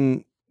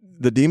thinking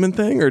the demon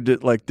thing, or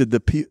did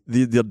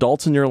the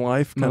adults in your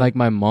life kinda- Like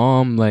my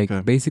mom,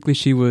 Okay. basically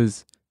she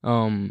was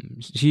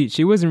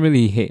she wasn't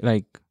really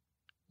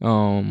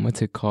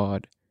what's it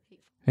called?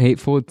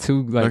 Hateful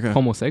to Okay.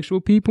 homosexual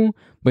people,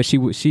 but she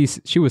was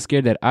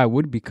scared that I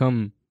would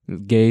become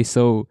gay.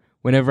 So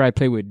whenever I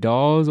play with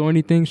dolls or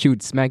anything, she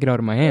would smack it out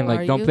of my hand, Oh, like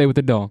are don't you? play with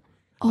the doll.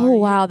 Oh,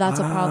 wow. That's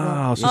a problem.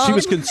 Wow, so she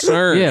was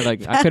concerned. Yeah,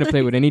 like I couldn't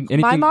play with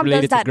anything My mom does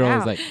related to that girls.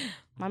 now. Like,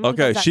 My mom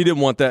Okay, does that she now. didn't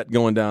want that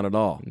going down at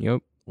all.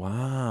 yep.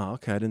 Wow.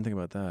 Okay, I didn't think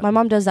about that. My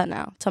mom does that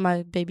now to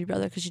my baby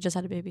brother because she just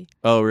had a baby.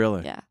 Oh,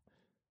 really? Yeah.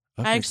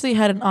 Okay. I actually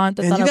had an aunt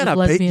that And thought you I got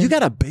was a lesbian. you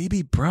got a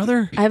baby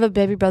brother? I have a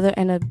baby brother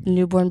and a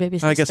newborn baby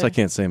sister. I guess I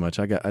can't say much.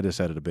 I just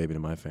added a baby to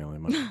my family.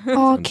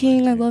 Oh, son's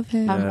King, I 19. love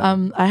him.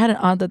 Yeah. I had an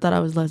aunt that thought I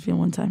was lesbian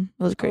one time.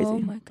 It was crazy. Oh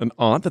my God. An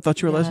aunt that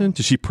thought you were Yeah. lesbian?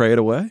 Did she pray it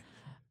away?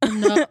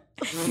 No.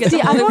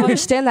 See, I don't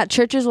understand that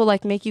churches will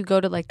make you go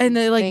to And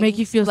they make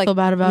you feel things, so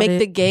bad about make it.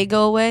 the gay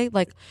go away.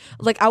 Like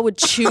I would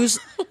choose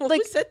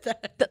like said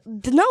that?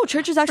 no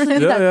churches actually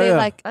do Yeah, that. yeah, They yeah.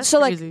 like That's so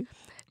crazy.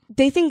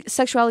 they think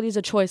sexuality is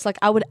a choice. Like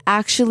I would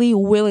actually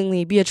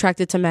willingly be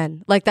attracted to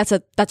men. Like that's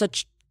a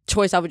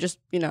choice. I would just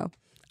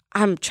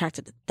I'm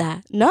attracted to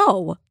that.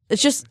 No,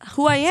 It's just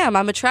who I am.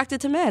 I'm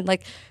attracted to men.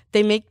 Like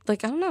they make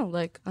like I don't know.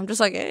 Like I'm just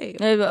like hey.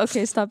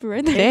 Okay, stop it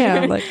right there.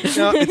 Damn. Like No,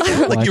 it sounded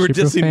like Watch you were your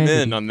dissing profanity.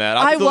 men on that.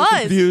 I I was a little was.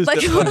 confused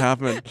Like- at what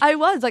happened. I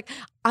was like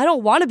I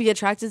don't want to be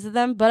attracted to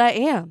them, but I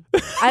am.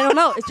 I don't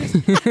know. It's just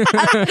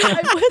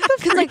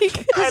because like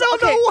I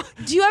don't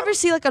know. Do you ever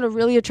see like a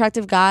really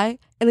attractive guy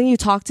and then you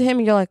talk to him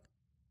and you're like,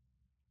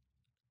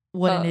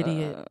 What an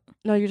idiot.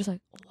 no, you're just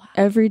like, wow.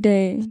 Every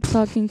day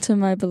talking to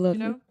my beloved.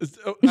 You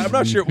know? I'm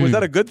not sure. Was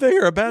that a good thing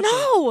or a bad thing?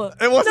 No,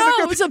 It wasn't a no,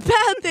 good it's a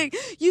bad thing.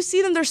 You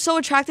see them, they're so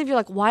attractive. You're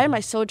like, why am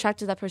I so attracted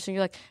to that person?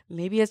 You're like,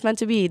 maybe it's meant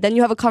to be. Then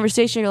you have a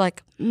conversation. You're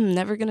like,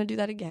 never gonna do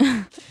that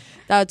again.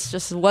 That's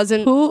just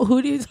wasn't.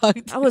 Who do you talk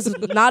to? That was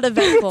not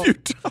eventful.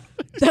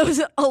 That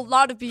was a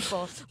lot of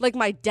people. Like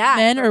my dad.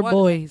 Men for or one.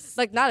 boys?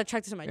 Like not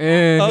attracted to my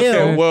dad.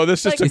 Okay, Ew. whoa,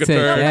 this just Like, took a He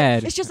said turn.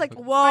 dad. It's just like,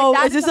 Whoa,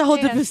 my dad is this a whole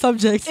different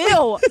subject?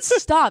 Ew,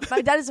 stop.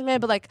 My dad is a man,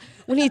 but like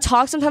when he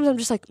talks sometimes I'm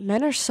just like,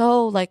 men are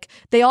so like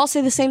they all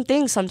say the same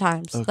thing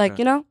sometimes. Okay. Like,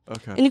 you know?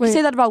 Okay. And you can Wait.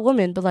 say that about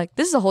women, but like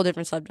this is a whole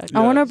different subject. I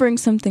want to Yes. bring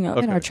something up.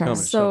 Okay, our tell me,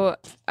 trust. So,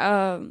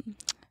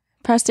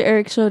 Pastor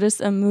Eric showed us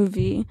a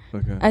movie.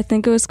 Okay. I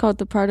think it was called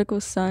The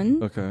Prodigal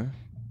Son. Okay.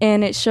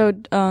 And it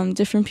showed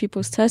different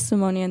people's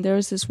testimony. And there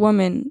was this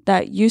woman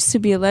that used to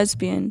be a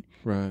lesbian.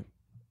 Right.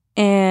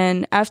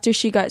 And after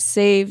she got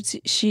saved,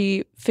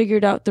 she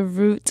figured out the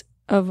root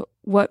of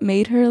what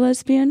made her a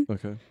lesbian.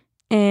 Okay.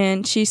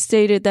 And she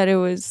stated that it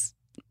was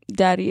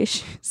daddy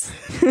issues.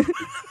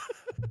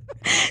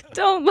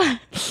 Don't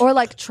laugh. Or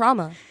like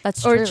trauma.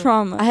 That's Or true.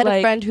 trauma. I had a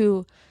like, friend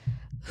who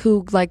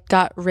like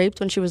got raped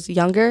when she was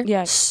younger.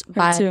 Yes, her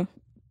by too.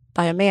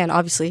 by a man,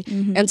 obviously.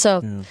 Mhm. And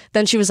so Yeah.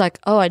 then she was like,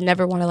 "Oh, I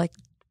never want to like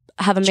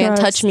have a man touch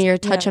Trust, me or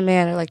touch yeah. a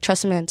man or like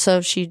trust a man."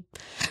 So she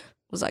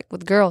was like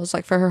with girls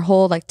like for her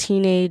whole like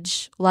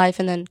teenage life,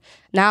 and then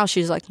now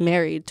she's like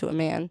married to a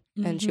man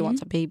and she Mhm.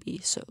 wants a baby.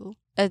 So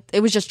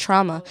it was just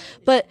trauma.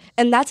 But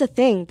and that's a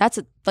thing. That's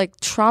like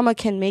trauma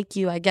can make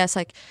you, I guess,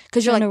 like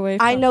because you're Turn like, away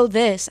I from- know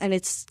this and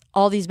it's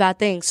all these bad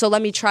things. So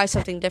let me try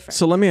something different.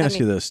 So let me ask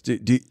mean- you this.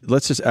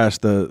 Let's just ask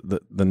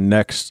the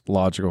next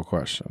logical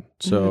question.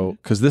 So,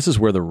 because this is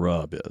where the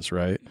rub is,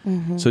 right?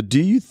 Mhm. So,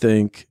 do you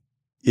think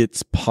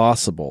it's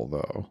possible,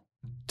 though,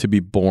 to be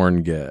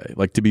born gay?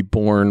 Like to be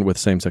born with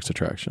same sex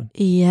attraction?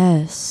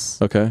 Yes.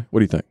 Okay. What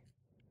do you think?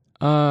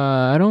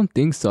 I don't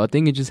think so. I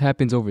think it just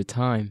happens over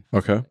time.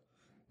 Okay.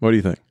 What do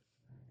you think?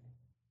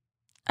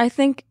 I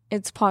think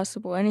it's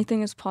possible.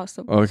 Anything is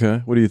possible.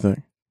 Okay. What do you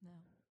think?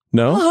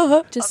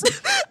 No? Just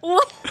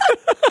What?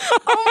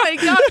 Oh my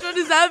gosh, what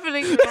is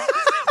happening?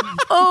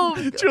 Oh,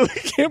 Julie,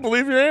 can't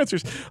believe your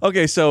answers.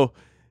 Okay, so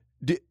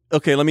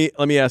let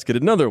me ask it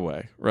another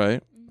way,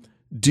 right?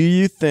 Do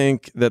you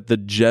think that the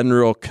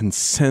general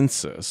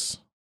consensus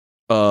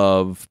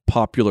of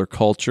popular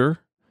culture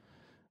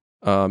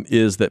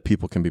is that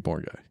people can be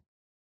born gay?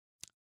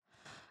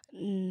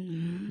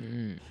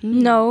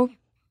 no,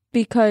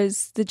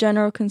 because the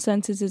general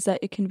consensus is that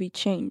it can be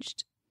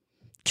changed.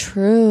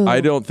 True.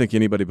 I don't think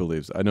anybody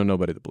believes that. I know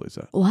nobody that believes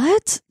that.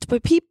 What?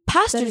 But That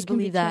pastors it can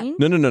be believe that. changed?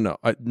 No.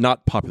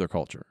 Not popular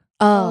culture.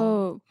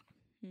 Oh.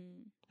 Oh.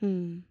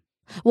 Hmm.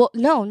 Well,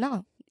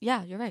 no.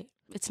 Yeah, you're right.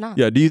 It's not.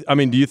 Yeah. Do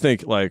you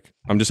think, like,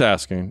 I'm just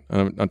asking,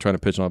 and I'm trying to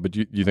pitch on it, but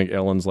do you think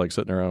Ellen's like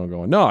sitting around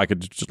going, no, I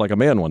could just like a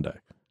man one day?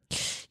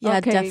 Yeah,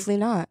 Okay. definitely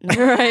not. No.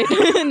 Right.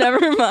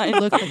 Never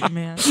mind. Look like a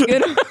man.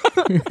 Good.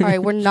 All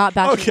right, we're not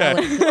back to Okay.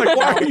 Ellen. Like,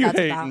 why That's are you what that's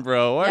hating, about.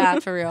 bro? Why- Yeah,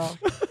 for real.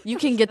 You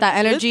can get that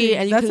energy thing.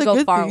 and you That's can a go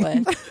good far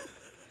thing. away.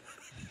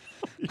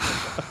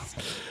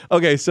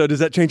 Okay, so does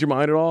that change your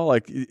mind at all?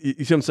 Like, you see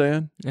what I'm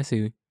saying? I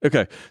see.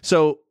 Okay,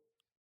 so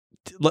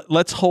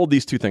let's hold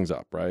these two things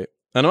up, right?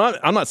 And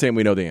I'm not saying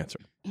we know the answer.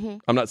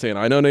 Mhm. I'm not saying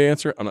I know the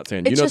answer. I'm not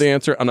saying you It's know the just-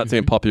 answer. I'm not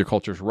saying popular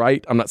culture's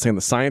right. I'm not saying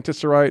the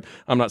scientists are right.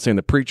 I'm not saying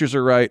the preachers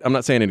are right. I'm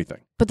not saying anything.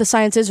 But the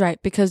science is right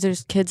because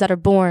there's kids that are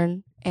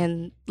born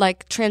and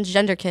like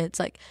transgender kids,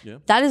 like Yeah.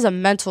 that is a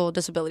mental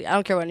disability. I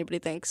don't care what anybody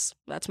thinks.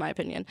 That's my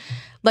opinion.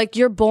 Like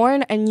you're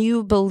born and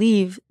you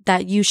believe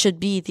that you should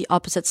be the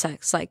opposite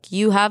sex. Like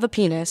you have a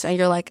penis and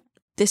you're like,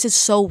 this is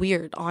so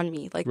weird on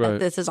me. Like Right. that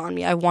this is on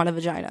me. I want a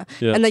vagina.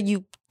 Yeah. And then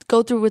you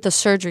go through with a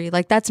surgery.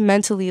 Like that's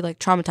mentally like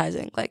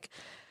traumatizing. Like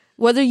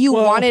whether you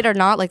Well- want it or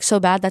not, like so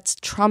bad, that's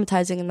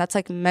traumatizing and that's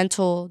like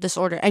mental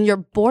disorder. And you're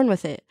born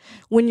with it.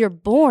 When you're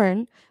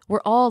born,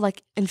 we're all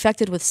like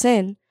infected with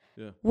sin.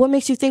 Yeah. What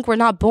makes you think we're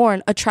not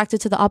born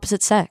attracted to the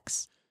opposite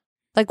sex?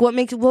 Like what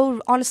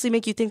would honestly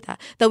make you think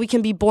that we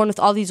can be born with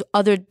all these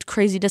other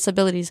crazy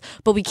disabilities,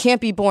 but we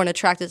can't be born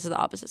attracted to the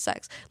opposite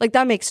sex? Like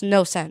that makes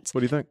no sense.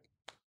 What do you think?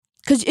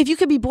 Because if you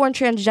could be born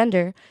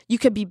transgender, you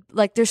could be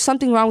like there's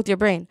something wrong with your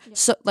brain.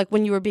 So like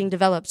when you were being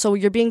developed. So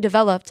you're being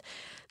developed,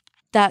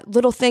 that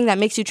little thing that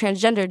makes you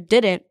transgender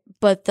didn't,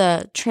 but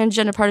the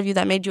transgender part of you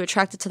that made you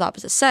attracted to the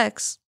opposite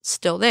sex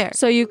still there.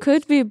 So you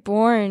could be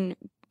born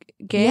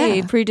gay,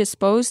 Yeah.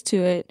 predisposed to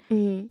it,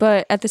 Mhm.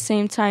 but at the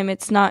same time,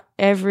 it's not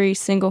every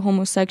single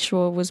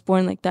homosexual was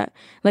born like that.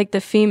 Like the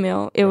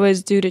female, it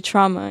was due to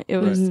trauma. It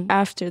was Right.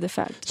 after the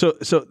fact. So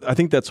I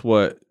think that's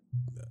what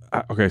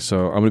okay,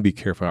 so I'm going to be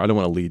careful. I don't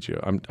want to lead you.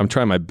 I'm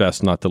trying my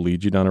best not to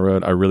lead you down a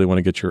road. I really want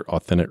to get your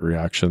authentic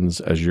reactions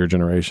as your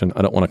generation.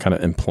 I don't want to kind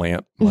of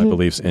implant my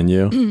beliefs in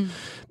you.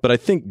 But I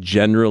think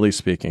generally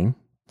speaking,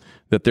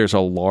 that there's a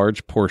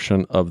large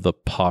portion of the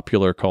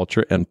popular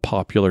culture and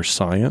popular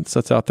science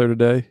that's out there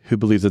today who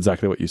believes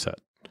exactly what you said.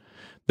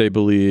 They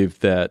believe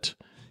that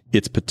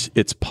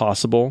it's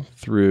possible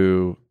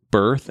through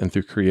birth and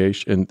through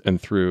creation and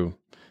through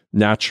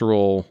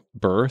natural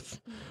birth,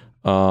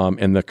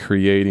 and the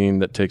creating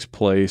that takes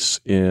place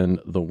in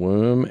the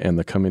womb and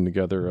the coming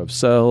together of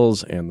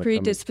cells and the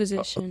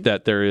predisposition,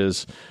 that there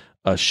is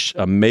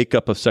a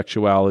makeup of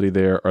sexuality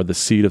there, or the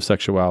seed of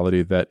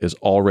sexuality that is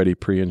already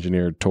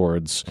pre-engineered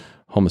towards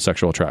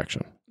homosexual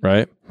attraction,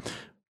 right?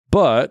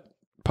 But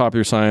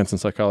popular science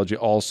and psychology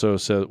also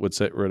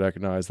would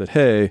recognize that,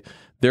 hey,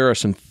 there are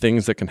some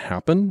things that can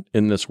happen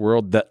in this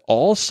world that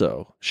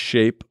also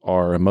shape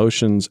our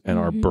emotions and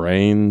our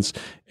brains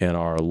and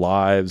our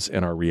lives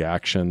and our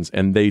reactions,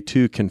 and they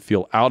too can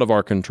feel out of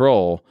our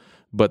control,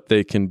 but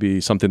they can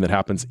be something that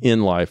happens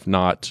in life,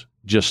 not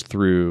just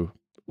through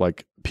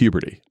like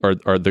puberty or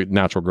the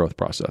natural growth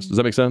process. Does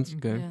that make sense?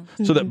 Okay.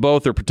 Yeah. So that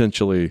both are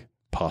potentially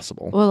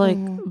possible. Well, like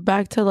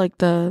back to like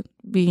the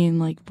being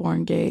like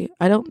born gay.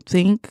 I don't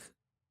think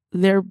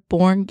they're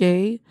born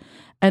gay,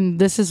 and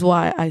this is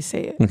why I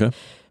say it. Okay.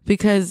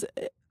 Because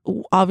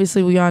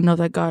obviously we all know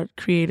that God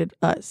created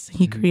us.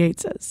 He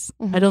creates us.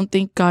 I don't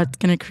think God's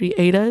going to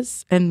create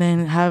us and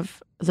then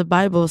have the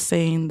Bible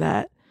saying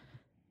that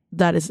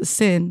is a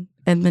sin,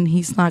 and then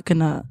he's not going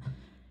to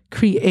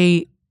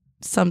create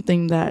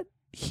something that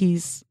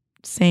he's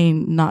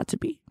saying not to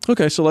be.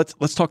 Okay, so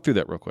let's talk through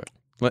that real quick.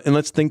 And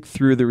let's think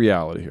through the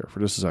reality here for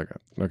just a second,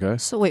 okay?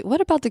 So wait, what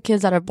about the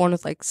kids that are born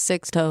with like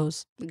 6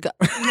 toes? You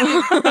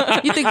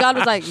think God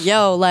was like,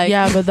 yo, like...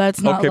 Yeah, but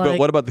that's not Okay, like... but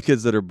what about the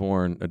kids that are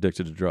born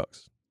addicted to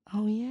drugs?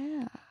 Oh,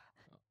 yeah.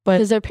 But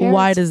 'Cause their parents-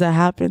 why does that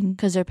happen?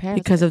 Because their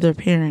parents... Because of their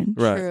parents.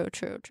 Right.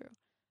 True.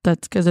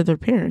 That's because of their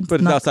parents. But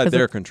it's not outside 'cause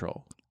their of-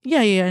 control.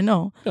 Yeah, I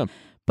know. Yeah.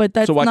 But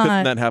that's So why not...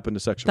 couldn't that happen to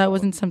sexual? That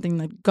wasn't something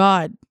that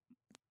God,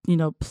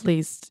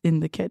 placed in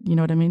the kid. You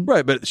know what I mean?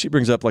 Right, but she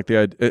brings up like the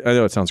idea, I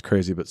know it sounds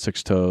crazy, but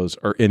 6 toes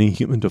or any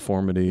human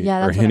deformity Yeah,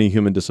 or that's what any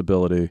human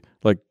disability,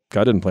 like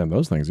God didn't plan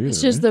those things either.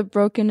 it's just right? the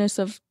brokenness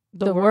of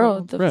the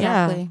world. Right.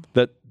 Exactly.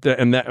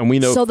 and we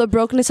know So the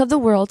brokenness of the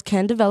world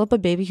can develop a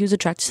baby who's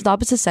attracted to the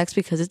opposite sex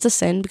because it's a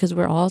sin, because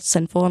we're all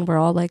sinful and we're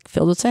all like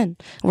filled with sin.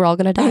 We're all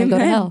gonna die and go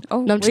to Amen. hell.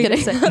 Oh, no, I'm just wait a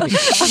kidding. second. I'm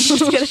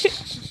just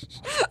kidding.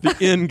 the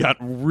end got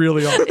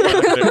really off.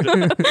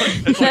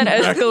 That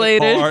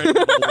escalated.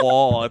 The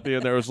wall at the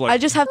end there was like. I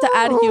just have to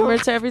add humor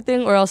to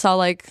everything, or else I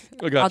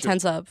I'll got you.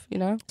 tense up. You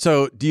know?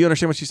 So do you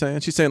understand what she's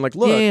saying? She's saying like,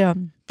 look, Yeah.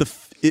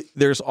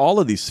 there's all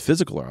of these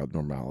physical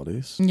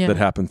abnormalities Yeah. that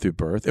happen through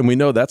birth, and we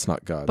know that's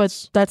not God's.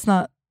 But that's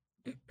not...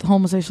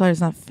 Homosexuality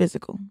is not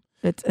physical.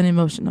 It's an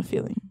emotional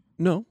feeling.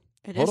 No.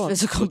 It Hold is on.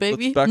 physical,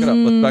 baby. Let's back it up.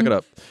 Let's back it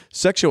up.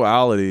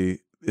 Sexuality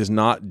is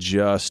not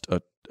just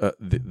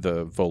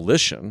the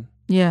volition.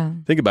 Yeah.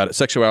 Think about it.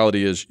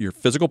 Sexuality is your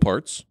physical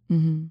parts,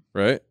 Mm-hmm.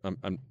 right?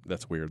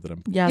 that's weird that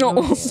I'm. Yeah, No.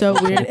 that was so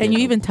weird. And you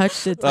even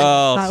touched it. So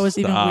that was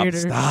even weirder.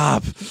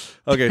 Stop.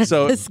 Okay,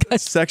 so Disgusting.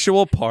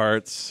 sexual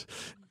parts,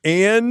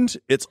 and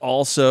it's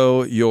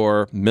also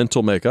your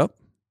mental makeup,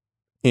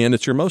 and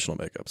it's your emotional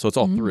makeup. So it's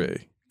all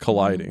three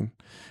colliding.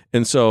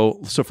 And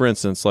so for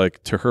instance,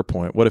 like to her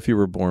point, what if you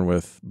were born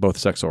with both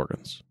sex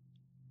organs?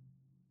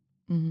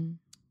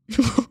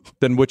 Mm-hmm.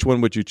 Then which one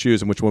would you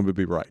choose, and which one would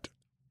be right?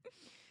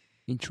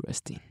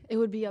 Interesting. It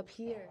would be up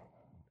here.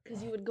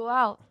 Because you would go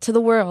out to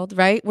the world,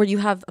 right? Where you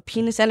have a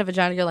penis and a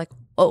vagina. You're like,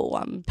 oh,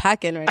 I'm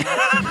packing right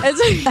now. And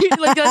so you,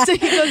 let's say you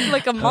go to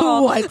like a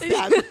mall.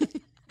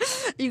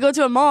 You go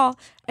to a mall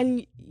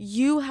and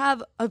you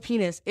have a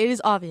penis. It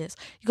is obvious.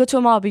 You go to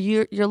a mall, but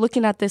you're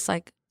looking at this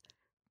like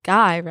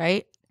guy,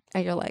 right?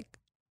 And you're like,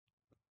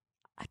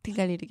 I think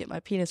I need to get my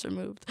penis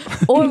removed.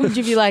 Or would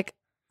you be like,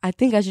 I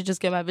think I should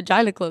just get my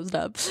vagina closed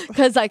up?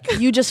 Because like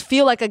you just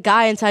feel like a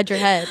guy inside your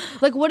head.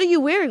 Like, what are you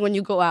wearing when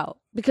you go out?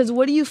 Because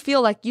what do you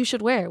feel like you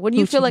should wear? What do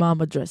you feel like?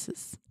 mama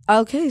dresses.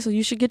 Okay, so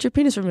you should get your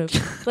penis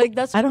removed. Like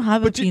that's. I don't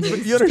have a But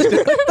penis. you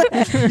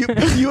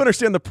understand. you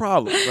understand the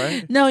problem,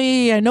 right? No,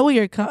 yeah. I know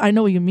what I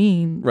know what you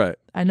mean. Right.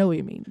 I know what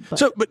you mean.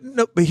 But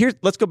But here,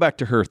 let's go back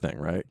to her thing,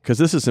 right? Because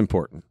this is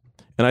important.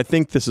 And I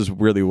think this is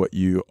really what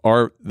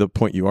the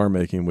point you are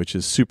making, which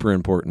is super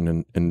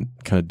important and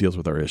kind of deals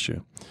with our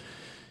issue.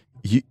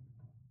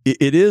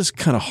 It is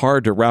kind of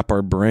hard to wrap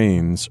our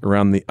brains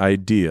around the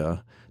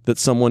idea that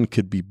someone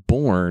could be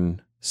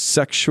born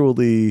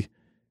sexually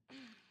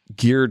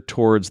geared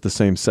towards the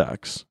same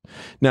sex.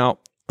 Now,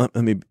 I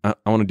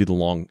want to do the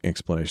long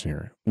explanation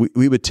here.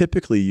 We would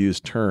typically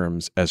use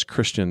terms as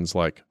Christians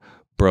like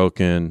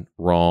broken,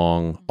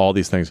 wrong, all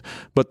these things.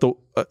 But the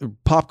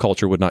pop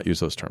culture would not use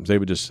those terms. They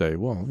would just say,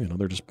 well,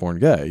 they're just born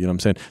gay. You know what I'm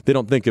saying? They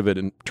don't think of it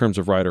in terms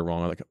of right or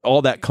wrong. Like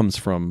all that comes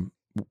from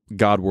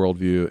God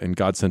worldview and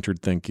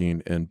God-centered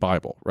thinking and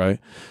Bible, right?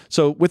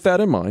 So with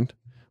that in mind,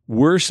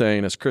 we're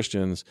saying as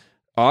Christians,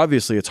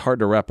 obviously it's hard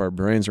to wrap our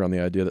brains around the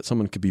idea that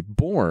someone could be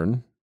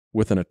born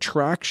with an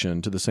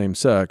attraction to the same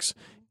sex,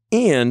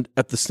 and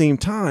at the same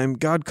time,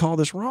 God called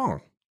us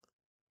wrong.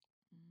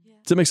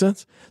 Does that make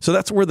sense? So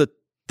that's where the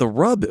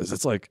rub is.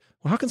 It's like,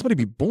 well, how can somebody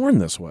be born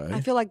this way?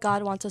 I feel like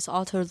God wants us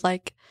all to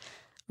like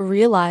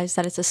realize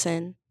that it's a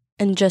sin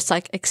and just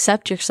like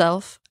accept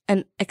yourself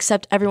and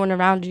accept everyone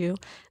around you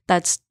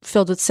that's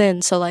filled with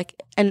sin. So like,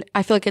 and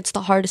I feel like it's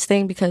the hardest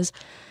thing because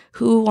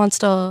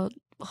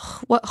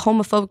what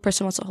homophobic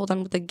person wants to hold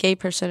on with a gay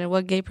person, and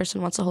what gay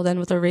person wants to hold on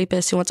with a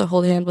rapist who wants to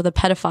hold hand with a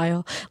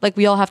pedophile? Like,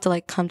 we all have to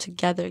like come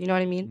together. You know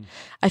what I mean?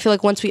 I feel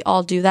like once we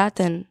all do that,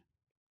 then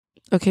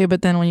Okay,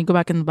 but then when you go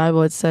back in the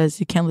Bible, it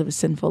says you can't live a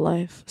sinful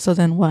life. So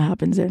then what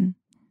happens then?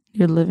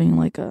 You're living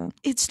like a...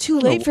 it's too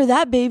late for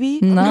that, baby.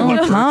 No,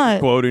 it's not.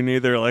 Quoting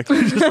either, like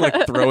just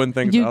like throwing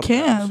things. You out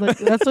can't. there. Like,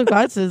 that's what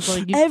God says.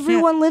 Like you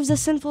Everyone can't. lives a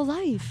sinful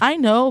life. I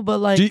know, but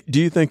like... Do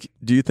you think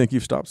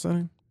you've stopped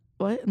sinning?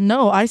 What?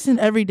 No, I sin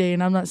every day,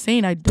 and I'm not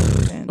saying I don't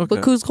sin. Okay.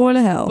 Look who's going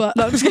to hell. But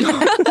no, I'm just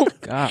kidding.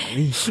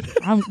 Golly.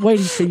 I'm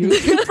waiting for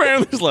you.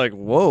 Brandon's like,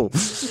 whoa. All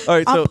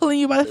right, so I'm pulling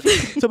you by the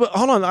feet. but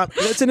hold on.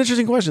 That's an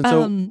interesting question.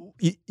 So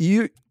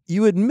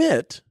you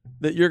admit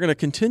that you're going to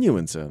continue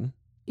in sin,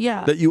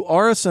 Yeah. that you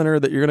are a sinner,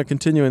 that you're going to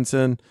continue in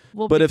sin.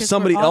 Well, but if because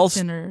somebody we're all else,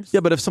 sinners. yeah,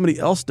 but if somebody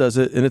else does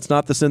it and it's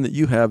not the sin that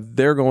you have,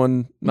 they're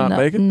going not no,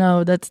 make it.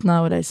 No, that's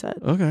not what I said.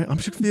 Okay, I'm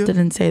just confused.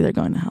 Didn't say they're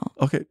going to hell.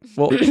 Okay,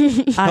 well,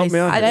 I help me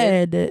out.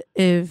 here.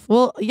 said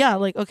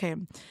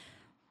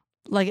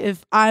like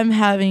if I'm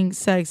having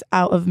sex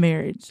out of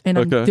marriage and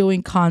Okay. I'm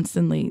doing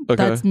constantly, Okay.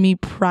 that's me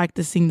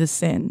practicing the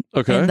sin.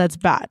 Okay. And that's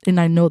bad. And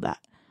I know that.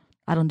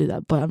 I don't do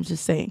that, but I'm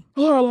just saying.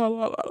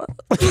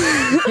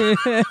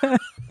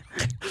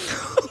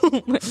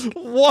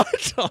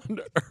 What on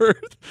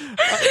earth?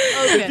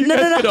 If you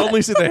guys could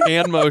only see the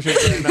hand motion,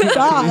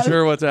 I'm not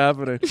sure what's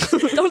happening.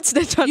 Don't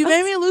snitch on You us.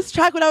 made me lose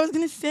track what I was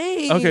gonna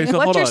say. Okay, so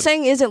What hold you're on.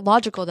 saying isn't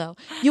logical though.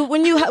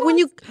 When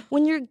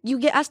you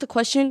get asked a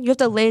question, you have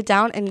to lay it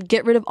down and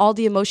get rid of all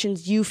the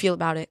emotions you feel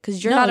about it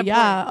because you're No, not a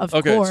yeah, of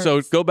Okay, course.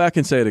 so go back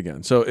and say it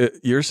again. So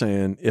you're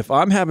saying if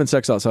I'm having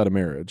sex outside of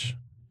marriage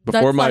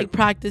before that's my like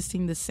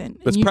practicing the sin.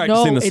 That's And you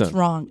practicing know the it's sin.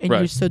 wrong and Right.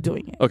 you're still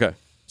doing it. okay,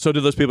 so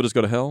do those people just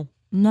go to hell?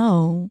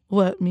 No.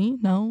 What, me?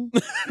 No.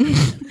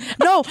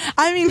 No,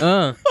 I mean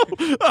Oh,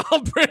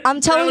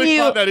 I'm telling you-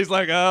 thought that. He's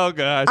like, oh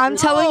gosh. I'm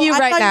telling you I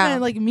right thought now.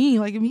 meant like me.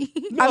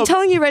 I'm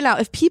telling you right now,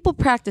 if people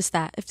practice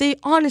that, if they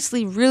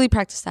honestly really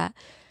practice that,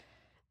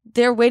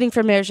 they're waiting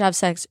for marriage to have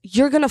sex,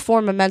 you're going to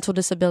form a mental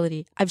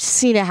disability. I've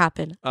seen it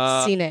happen.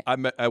 Seen it.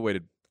 I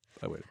waited.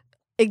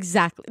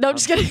 Exactly. No, I'm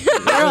just kidding.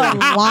 You're a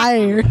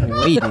liar.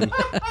 Waiting.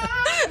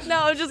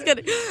 No, I'm just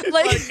kidding.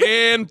 Like,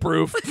 And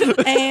proof.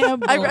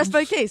 And I rest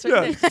my case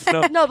right Yeah,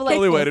 there. No, but like,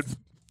 totally waited.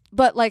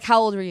 but like,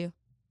 how old were you?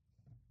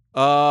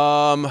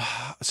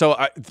 So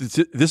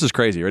this is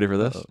crazy. Ready for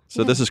this?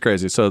 So this is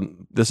crazy. So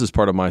this is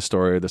part of my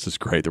story. This is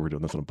great that we're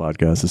doing this on a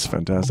podcast. This is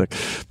fantastic.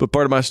 But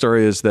part of my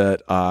story is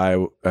that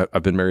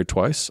I've been married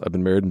twice. I've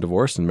been married and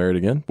divorced and married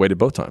again. Waited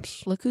both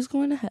times. Look who's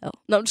going to hell.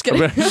 No, I'm just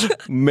kidding.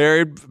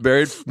 married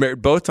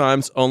both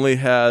times. Only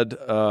had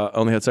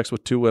sex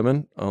with two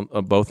women,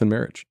 both in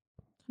marriage.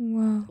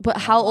 Wow. But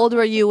how old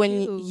were you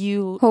when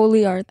you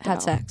Holy art thou.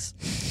 had sex?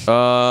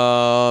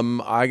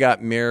 I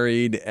got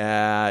married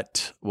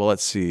at, well,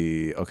 let's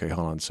see. Okay,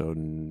 hold on. So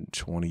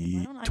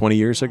 20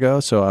 years ago.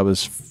 So I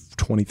was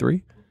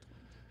 23.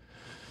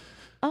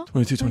 Oh,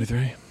 22,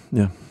 23.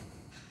 Yeah.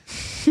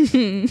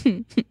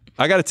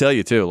 I got to tell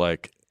you too,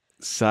 like,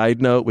 side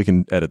note, we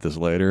can edit this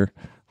later.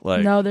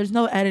 Like, No, there's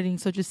no editing,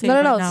 so just say No,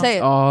 it no, right no. now. Say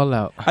it. All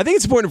out. I think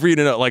it's important for you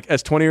to know, like,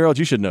 as 20-year-olds,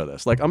 you should know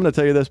this. Like, I'm going to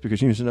tell you this because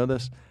you should know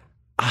this.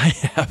 I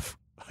have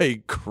a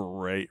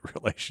great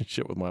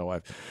relationship with my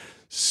wife.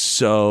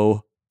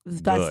 So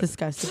That's good.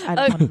 disgusting. I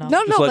don't want to know. No,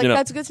 Just no, letting like you know.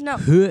 that's good to know.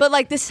 But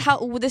like this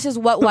is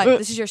what wife?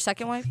 This is your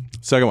second wife?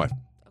 Second wife.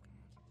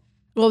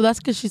 Well, that's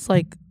because she's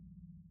like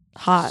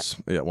hot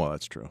Yeah, well,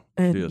 that's true.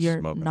 and She is you're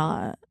smoking.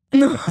 not.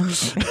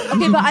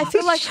 Okay, but I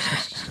feel like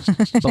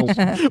I'm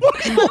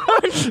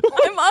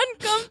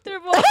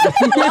uncomfortable.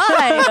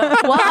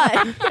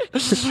 why?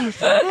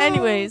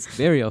 Anyways,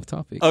 Very off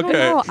topic. Okay.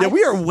 know. Yeah,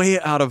 we are way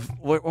out of,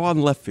 we're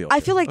on left field.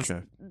 I feel like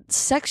Okay.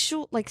 sex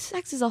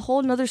is a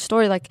whole nother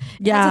story. Like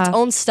it Yeah. has its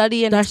own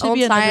study and That its should own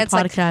be another science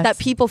like, podcast. that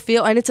people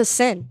feel, and it's a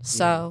sin.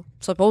 So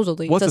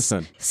supposedly, What's it's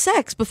a sin?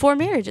 Sex before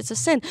marriage, it's a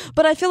sin.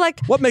 But I feel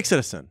like What makes it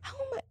a sin?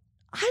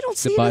 I don't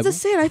see The it as a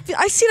Bible? sin.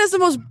 I see it as the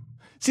most.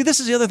 See,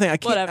 this is the other thing. I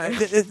can't.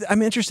 Whatever.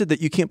 I'm interested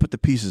that you can't put the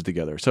pieces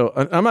together. So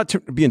I'm not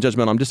being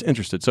judgmental. I'm just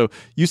interested. So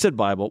you said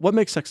Bible. What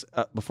makes sex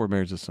before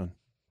marriage a sin?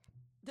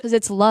 Because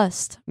it's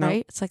lust, No.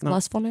 right? It's like No.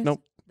 lustfulness.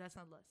 Nope. That's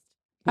not lust.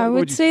 I What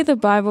would you- say the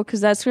Bible because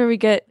that's where we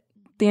get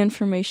the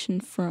information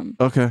from.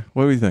 Okay.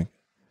 What do you think?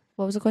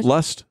 What was the question?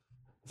 Lust.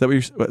 Is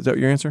that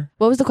your answer?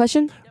 What was the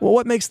question, Well,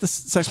 what makes the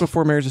sex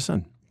before marriage a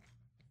sin?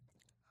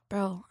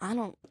 bro? I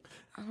don't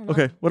know.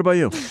 Okay. What about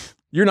you?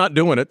 You're not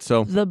doing it.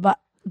 So The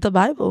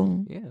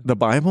Bible. Yeah. the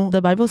Bible.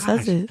 The Bible says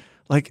Gosh. it.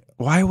 Like,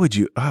 why would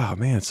you? Oh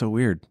man, it's so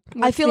weird.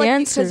 I feel the like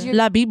answer? because you're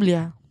La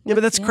Biblia. Yeah,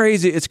 but that's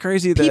crazy. It's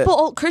crazy that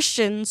People,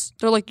 Christians,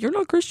 they're like, you're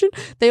not Christian?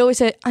 They always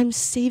say, I'm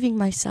saving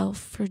myself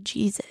for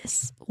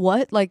Jesus.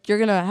 What? Like, you're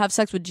going to have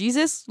sex with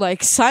Jesus?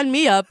 Like, sign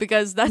me up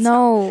because that's...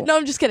 No. No,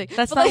 I'm just kidding.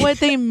 That's But, not like, what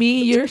they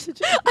mean. You're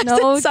such a...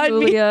 No, sign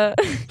me. Julia.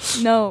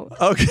 No.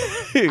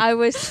 Okay. I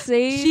was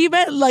saved She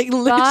meant like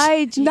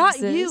by Jesus. Not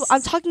you.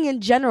 I'm talking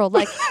in general.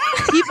 Like,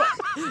 people...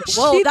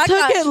 Whoa, She that took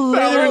got... it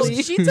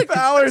literally. She took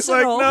Fowler's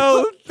like,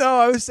 personal. no,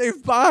 I was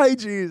saved by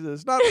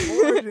Jesus, not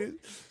for Jesus.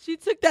 She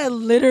took that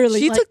literally.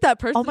 She like, took that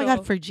personal. oh my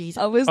God, for Jesus.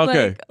 I was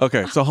Okay, like,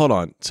 okay. So hold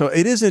on. So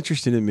it is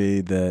interesting to me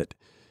that,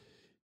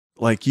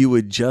 like, you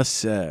would just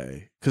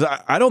say, because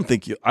I don't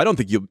think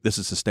this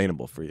is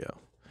sustainable for you.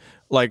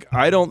 Like,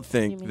 I don't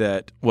think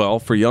that, well,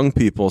 for young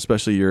people,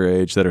 especially your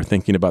age, that are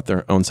thinking about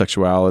their own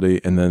sexuality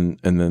and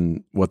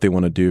then what they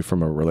want to do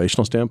from a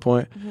relational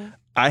standpoint,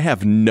 I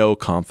have no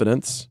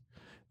confidence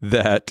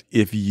that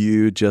if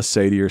you just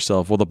say to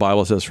yourself, well, the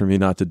Bible says for me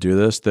not to do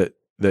this,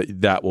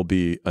 that will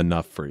be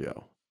enough for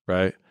you,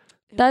 right?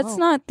 that's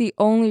not the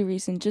only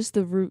reason, just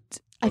the root.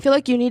 I feel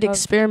like you need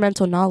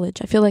experimental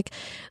knowledge. I feel like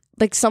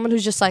someone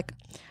who's just like,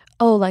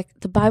 oh, like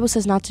the Bible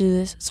says not to do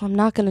this, so I'm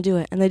not going to do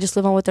it. And they just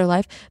live on with their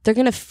life. They're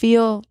going to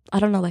feel, I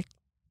don't know, like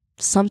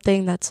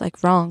something that's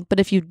like wrong. But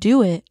if you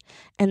do it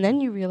and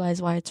then you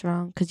realize why it's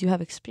wrong because you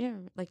have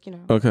experience, like, you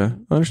know, Okay,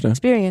 I understand.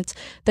 experience,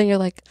 then you're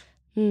like,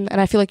 and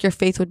I feel like your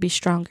faith would be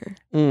stronger.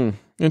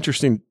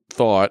 Interesting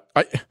thought.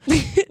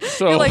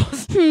 You're like,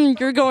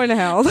 you're going to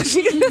hell. So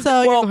you're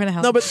going to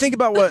hell. No, but think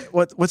about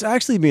what's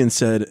actually being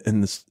said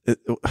in this.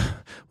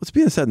 What's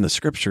being said in the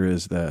scripture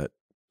is that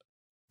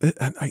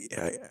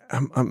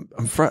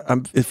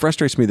it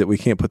frustrates me that we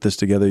can't put this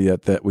together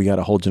yet. That we got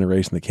a whole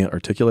generation that can't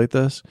articulate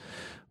this.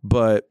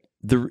 But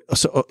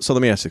so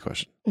let me ask you a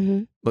question.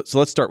 So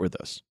let's start with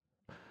this.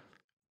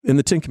 In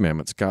the Ten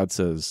Commandments, God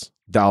says,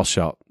 "Thou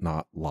shalt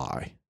not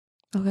lie."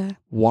 Okay.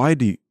 Why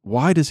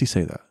does he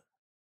say that?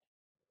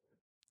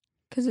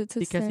 Because it's a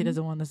because he sin.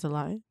 doesn't want us to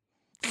lie.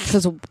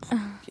 Because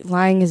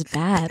lying is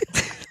bad.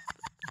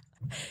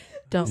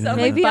 Don't. Yeah.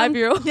 Maybe I'm-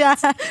 5-year-old. Yeah.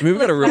 I mean, we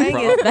got a real Lying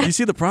is problem. bad. You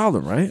see the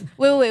problem, right?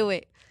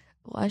 Wait.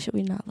 Why should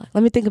we not lie?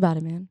 Let me think about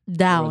it, man.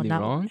 Down. Morally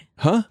Not wrong?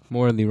 Huh?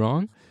 Morally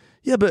wrong?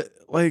 Yeah, but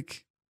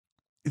like,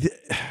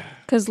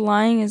 Because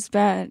lying is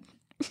bad.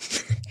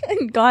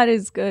 And God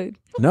is good.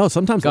 no.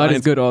 Sometimes God lying's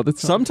is good all the time.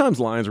 Sometimes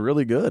lying's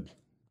really good.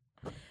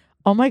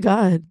 Oh my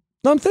God.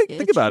 No,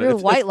 think about it. Your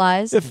white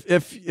lies.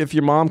 If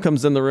your mom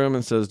comes in the room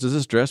and says, "Does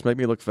this dress make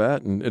me look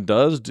fat?" and it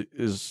does,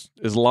 is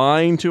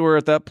lying to her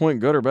at that point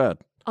good or bad?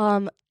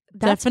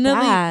 That's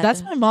Definitely. bad.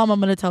 That's my mom. I'm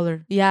going to tell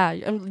her. Yeah,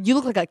 you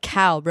look like a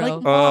cow, bro.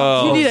 Like,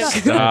 Oh, You need to-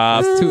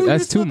 stop!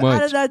 That's too Out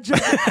much. of that joke.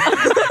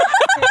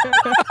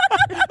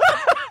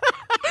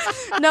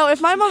 No,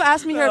 if my mom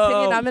asks me her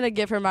opinion, No. I'm gonna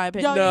give her my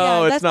opinion. Yo,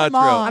 No, yeah, it's that's my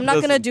not true. mom. I'm not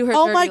gonna Listen. do her.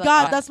 Oh dirty my like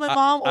God, that. that's my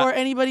mom or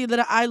anybody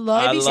that I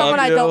love. Maybe love someone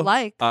I you. don't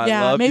like. I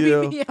yeah, love maybe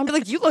you. me. I'll be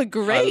like, you look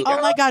great.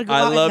 Oh my God, go I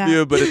out love like you,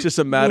 that. but it's just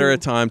a matter Ooh.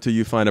 of time till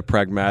you find a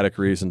pragmatic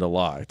reason to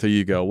lie. Till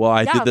you go, well,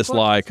 I Yeah, did of this course.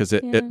 lie because Yeah.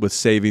 it was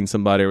saving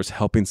somebody, or it was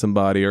helping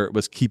somebody, or it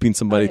was keeping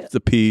somebody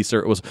the peace, or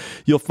it was.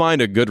 You'll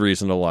find a good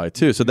reason to lie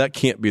too. So that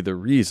can't be the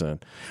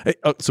reason. Hey,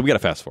 so we got to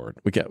fast forward.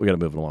 We got to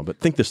move it along. But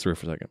think this through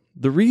for a second.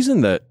 The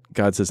reason that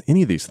God says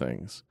any of these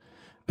things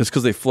is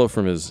because they flow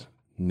from His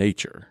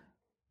nature.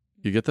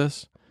 You get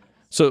this?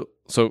 So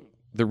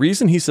the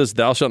reason He says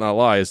 "Thou shalt not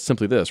lie" is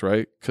simply this,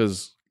 right?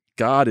 Because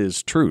God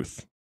is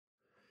truth.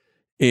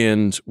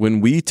 And when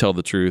we tell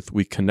the truth,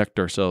 we connect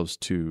ourselves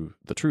to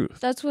the truth.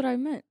 That's what I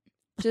meant.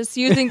 Just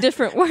using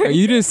different words.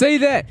 You didn't say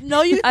that.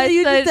 No, you I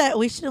you said- did that.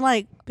 We should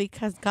like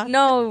because God.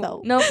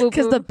 No, Because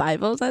boo-boo. the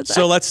Bible says that.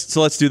 So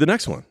let's do the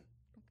next one.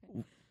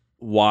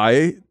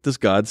 Why does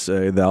God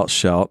say "Thou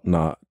shalt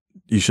not"?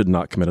 You should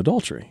not commit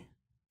adultery.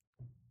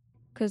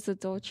 Because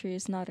adultery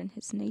is not in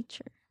His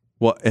nature.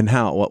 What and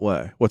how? What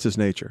way? What's His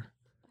nature?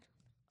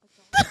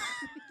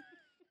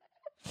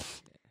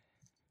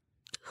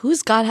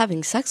 Who's God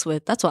having sex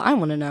with? That's what I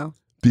want to know.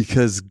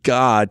 Because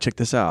God, check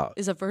this out.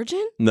 Is a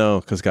virgin? No,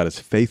 because God is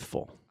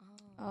faithful.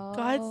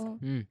 God's- Oh.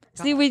 Mm.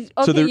 See, we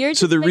okay. You're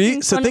just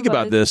making so fun think of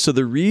about us. this. So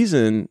the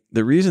reason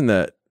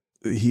that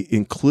He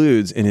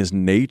includes in His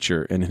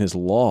nature and in His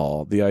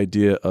law the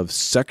idea of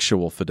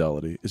sexual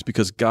fidelity is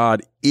because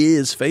God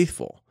is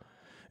faithful.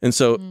 And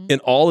so in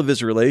all of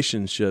His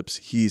relationships,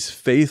 He's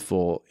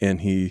faithful and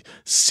He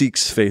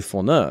seeks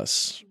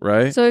faithfulness,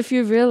 right? So if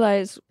you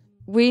realize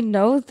we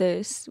know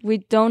this, we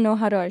don't know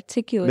how to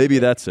articulate. Maybe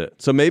it. that's it.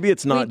 So maybe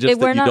it's not just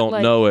we're that you not don't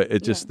like- know it.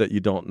 It's yeah. just that you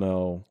don't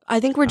know. I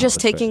think we're just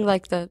that's fair. taking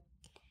like the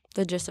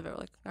gist of it. We're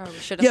like, oh, we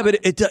should have. Yeah, but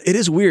it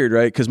is weird,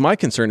 right? Because my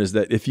concern is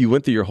that if you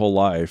went through your whole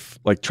life,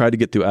 like tried to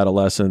get through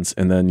adolescence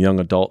and then young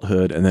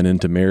adulthood and then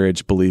into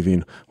marriage,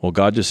 believing, well,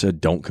 God just said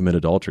don't commit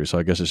adultery, so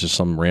I guess it's just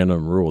some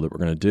random rule that we're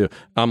going to do.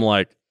 I'm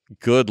like,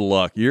 good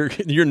luck. You're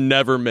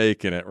never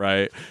making it,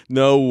 right?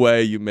 No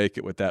way you make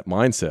it with that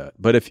mindset.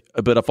 But if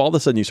all of a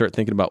sudden you start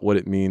thinking about what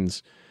it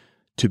means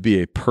to be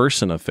a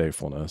person of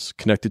faithfulness,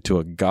 connected to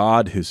a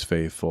God who's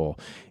faithful,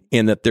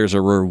 and that there's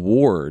a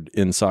reward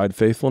inside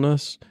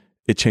faithfulness,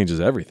 it changes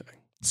everything.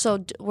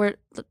 So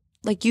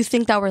like you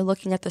think that we're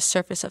looking at the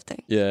surface of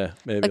things. Yeah,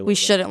 maybe. Like we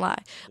shouldn't lie.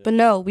 But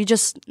no, we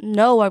just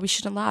know why we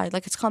shouldn't lie.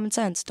 Like it's common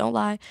sense. Don't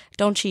lie.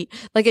 Don't cheat.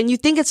 Like, and you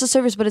think it's the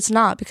surface, but it's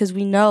not, because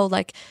we know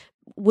like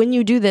when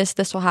you do this,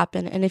 this will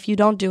happen. And if you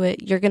don't do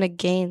it, you're going to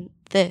gain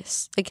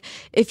this. Like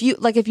if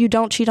you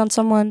don't cheat on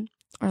someone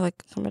or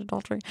like commit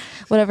adultery,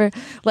 whatever,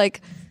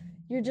 like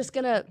you're just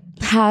going to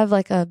have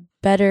like a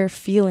better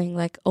feeling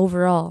like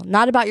overall,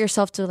 not about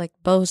yourself to like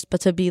boast,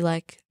 but to be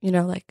like, you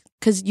know, like,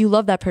 because you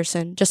love that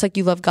person just like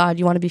you love God.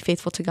 You want to be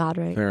faithful to God,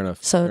 right? Fair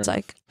enough. So Fair it's enough.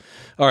 like,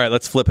 all right,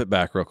 let's flip it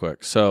back real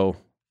quick. So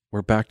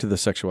we're back to the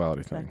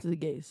sexuality thing. Back to the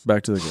gays.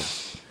 Back to the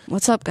gays.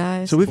 what's up,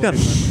 guys? So we've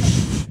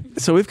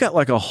got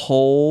like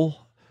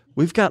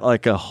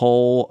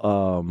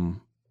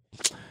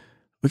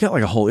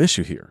a whole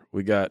issue here.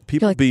 We got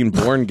people like- being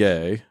born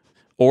gay,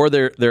 or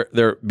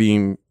they're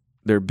being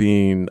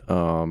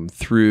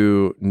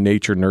through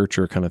nature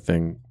nurture kind of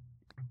thing,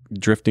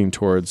 drifting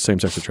towards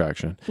same-sex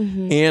attraction.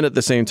 And at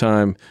the same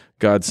time,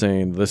 God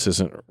saying this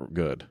isn't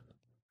good.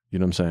 You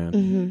know what I'm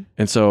saying?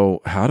 And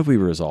so how do we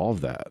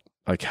resolve that?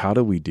 Like, how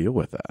do we deal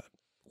with that?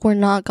 We're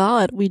not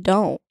God. We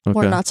don't. Okay.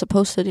 We're not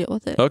supposed to deal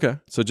with it. Okay.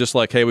 So just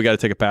like, hey, we got to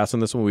take a pass on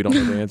this one. We don't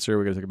know the answer.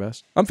 We got to take a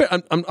pass.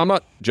 I'm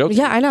not joking.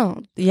 Yeah, I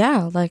know.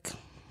 Yeah, like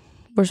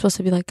we're supposed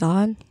to be like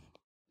God.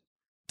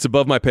 It's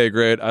above my pay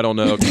grade. I don't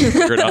know.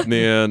 Figure it out in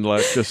the end.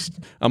 Like, just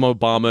I'm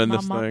Obama in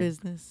Not this my thing.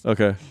 business.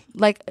 Okay.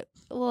 Like,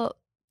 well,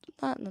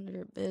 not none of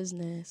your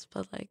business,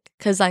 but like,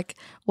 cause like,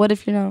 what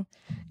if, you know,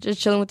 just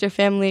chilling with your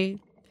family,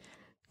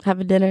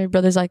 having dinner, your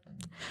brother's like,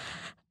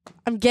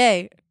 I'm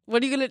gay.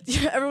 What are you gonna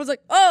do? Everyone's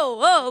like,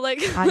 oh, like.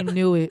 I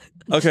knew it.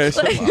 Okay.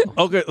 So,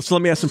 So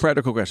let me ask some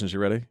practical questions. You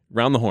ready?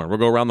 Round the horn. We'll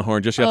go around the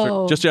horn. Just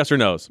yes or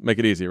no's. Make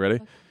it easy. Ready?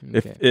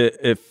 Okay.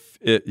 If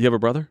you have a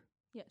brother,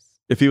 Yes.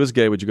 if he was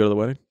gay, would you go to the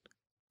wedding?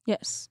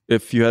 Yes.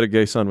 If you had a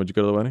gay son, would you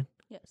go to the wedding?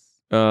 Yes.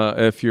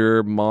 If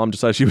your mom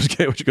decided she was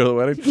gay, would you go to the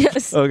wedding?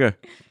 Yes. Okay.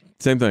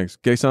 Same things.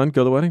 Gay son,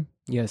 go to the wedding?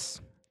 Yes.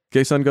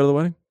 Gay son, go to the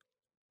wedding?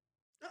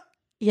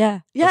 Yeah,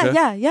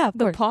 Okay. yeah. Of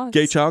The course. pause.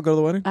 Gay child, go to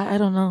the wedding? I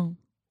don't know.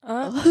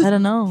 Uh, I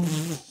don't know.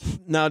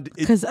 Now,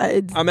 Because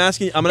it's I'm going to it's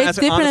ask an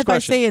different honest if I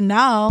question. say it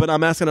now. But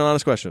I'm asking an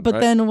honest question. But right?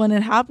 then when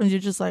it happens,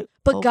 you're just like.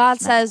 But oh, God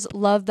snap. says,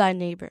 love thy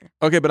neighbor.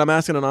 Okay, but I'm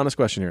asking an honest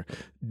question here.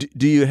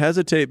 Do you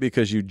hesitate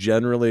because you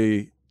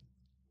generally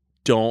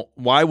don't?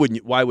 Why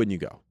wouldn't you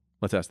go?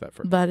 Let's ask that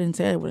first. But I didn't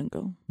say I wouldn't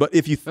go. But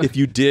if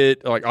you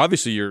did, like,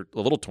 obviously you're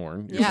a little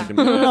torn. You're Yeah.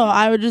 thinking- No,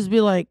 I would just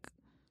be like,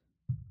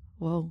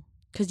 whoa.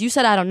 Because you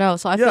said, I don't know.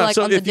 So I feel like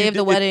so on the if day you of the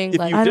did- wedding, if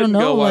like, you I don't didn't go,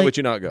 know, why like- would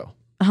you not go?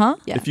 Huh?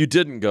 Yeah. If you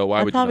didn't go, why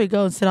I'd would probably you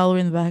go and sit all the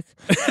way in the back.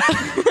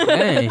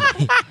 Dang.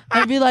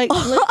 I'd be like,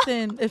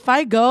 listen, if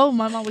I go,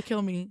 my mom would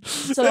kill me.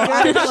 So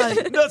I'd be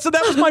like, No, so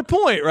that was my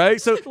point,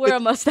 right? So wear a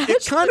mustache.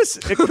 it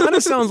kind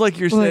of sounds like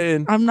you're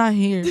saying, I'm not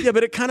here. yeah,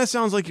 but it kind of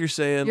sounds like you're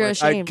saying, You're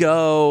like, I'd ashamed.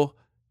 go,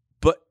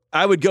 but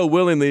I would go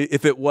willingly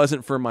if it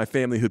wasn't for my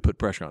family who'd put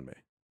pressure on me.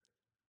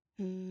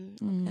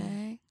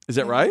 Okay. Is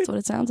that Yeah, right? That's what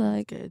it sounds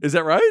like. Good. Is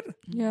that right?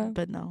 yeah.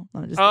 But no,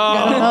 I'm just. Oh.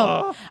 I don't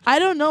know. I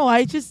don't know.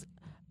 I just.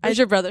 Where's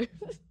your brother?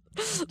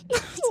 Sorry.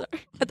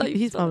 I thought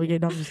He's probably gay.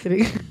 No, I'm just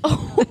kidding.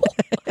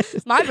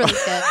 My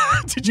brother's gay.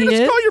 Did you He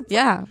just is? call your?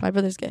 Yeah, my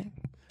brother's gay.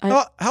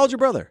 How old's your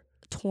brother?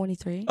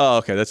 23. Oh,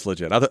 okay, that's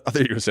legit. I thought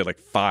you were gonna say like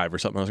 5 or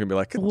something. I was gonna be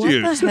like, What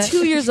dude. the heck?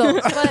 2 years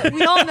old. But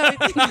we all know.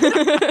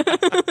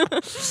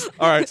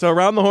 All right, so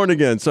around the horn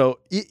again. So,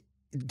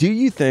 do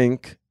you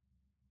think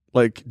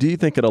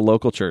at a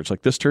local church,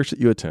 like this church that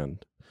you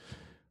attend,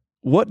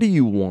 what do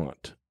you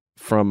want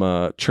from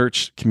a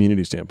church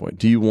community standpoint?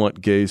 Do you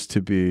want gays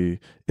to be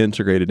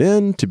integrated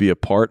in, to be a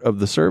part of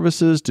the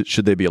services?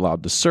 Should they be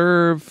allowed to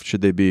serve?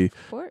 Should they be?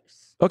 Of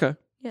course. Okay,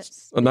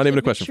 Yes. not They even a should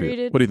be question for you.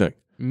 treated- What do you think?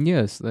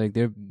 Yes, like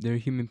they're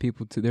human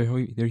people too.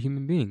 They're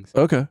human beings.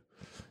 Okay,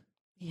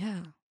 Yeah,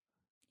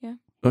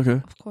 okay,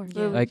 of course.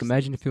 Yeah. Like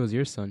imagine if it was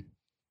your son.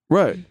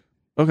 right,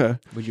 okay.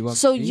 Would you want?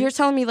 So to be? you're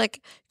telling me like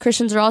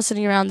Christians are all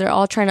sitting around, they're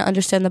all trying to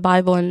understand the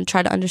Bible and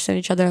try to understand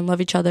each other and love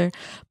each other,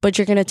 but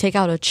you're gonna take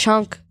out a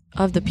chunk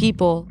of the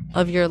people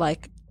of your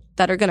like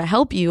that are gonna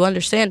help you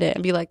understand it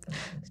and be like,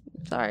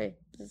 sorry,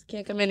 just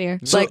can't come in here.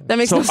 Like that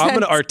makes no sense. I'm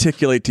going to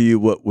articulate to you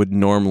what would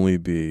normally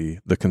be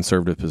the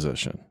conservative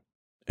position,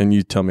 and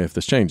you tell me if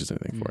this changes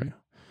anything for you.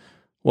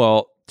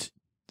 Well,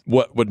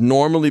 what would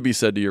normally be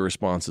said to your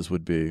responses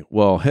would be,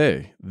 well,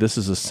 hey, this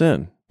is a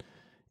sin.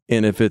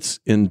 And if it's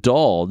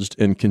indulged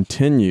and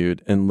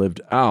continued and lived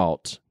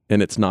out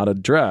and it's not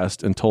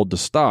addressed and told to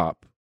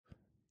stop,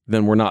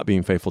 then we're not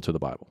being faithful to the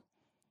Bible.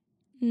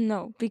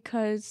 No,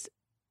 because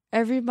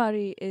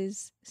everybody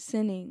is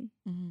sinning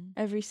Mhm.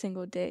 every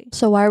single day.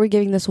 So why are we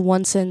giving this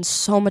one sin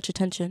so much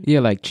attention? Yeah,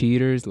 like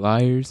cheaters,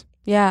 liars,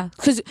 Yeah,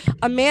 because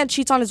a man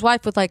cheats on his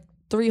wife with like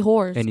 3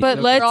 whores, and but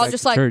let's we're all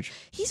just like, church.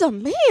 he's a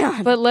man.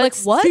 But like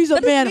let's- what? He's a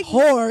That doesn't man make-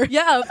 whore.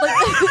 Yeah, like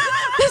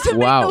doesn't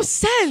make Wow. no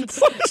sense.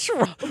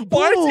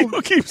 Why do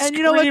you keep And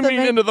you know what?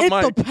 screaming into the it's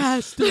mic? the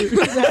pastor.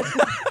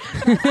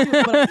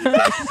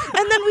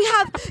 And then we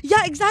have,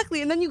 yeah,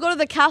 exactly. And then you go to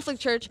the Catholic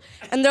church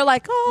and they're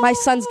like, my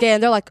son's gay.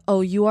 And they're like,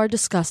 oh, you are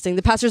disgusting.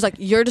 The pastor's like,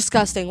 you're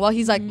disgusting. While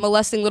he's like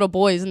molesting little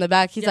boys in the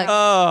back. He's like,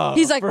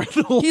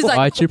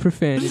 Watch your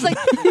profanity.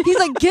 he's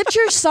like, get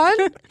your son.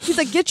 He's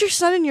like, get your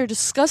son and your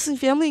disgusting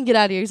family and get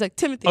out of here. He's like,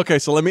 Timothy. Okay,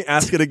 so let me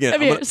ask it again.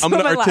 Come here, I'm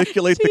going to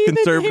articulate the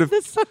conservative.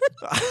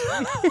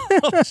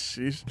 Oh,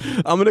 jeez.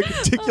 I'm going to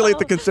articulate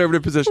the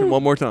conservative position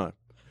one more time.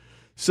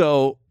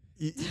 So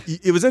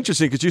it was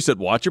interesting because you said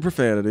watch your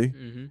profanity,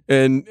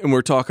 and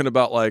we're talking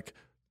about like.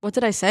 What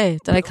did I say?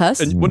 Did I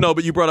cuss? Well, no,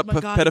 but you brought up Oh my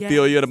God,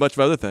 pedophilia yes. and a bunch of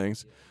other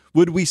things.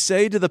 Would we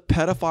say to the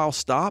pedophile,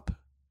 stop?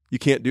 You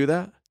can't do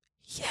that?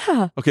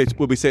 Yeah. Okay, so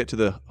would we say it to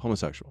the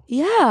homosexual?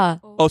 Yeah.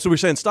 Oh, so we're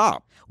saying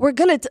stop. We're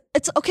gonna.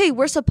 It's okay.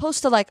 We're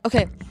supposed to like.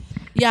 Okay.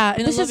 Yeah,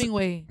 in This a is- loving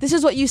way. This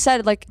is what you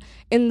said. Like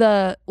in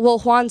the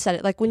Juan said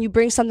it. Like when you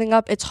bring something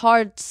up, it's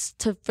hard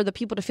for the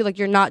people to feel like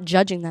you're not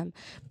judging them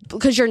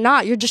because you're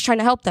not. You're just trying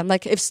to help them.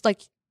 Like if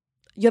like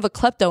you have a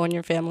klepto in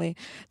your family,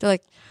 they're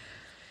like.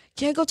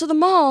 Can't go to the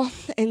mall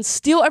and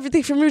steal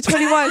everything from Route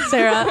 21,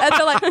 Sarah. And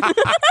they're like,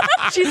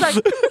 she's like,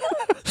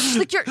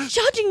 you're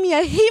judging me.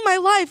 I hate my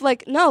life.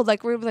 Like, no,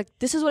 like we're like,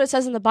 this is what it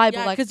says in the Bible.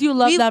 Yeah, like, because you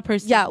love that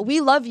person. Yeah,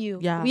 we love you.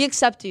 Yeah. We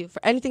accept you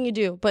for anything you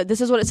do. But this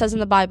is what it says in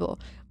the Bible.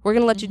 We're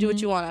gonna let you do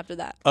what you want after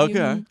that.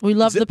 Okay. We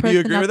love the Do person. you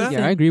agree with not that? the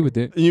Yeah, I agree with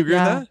it. You agree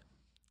Yeah. with that?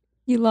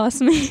 You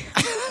lost me.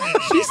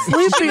 She's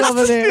sleeping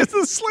over there. It's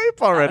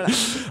asleep already.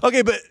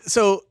 Okay, but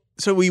so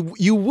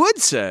you would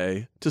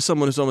say to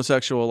someone who's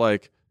homosexual,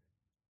 like,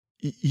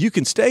 you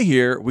can stay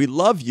here. We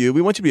love you.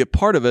 We want you to be a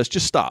part of us.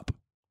 Just stop.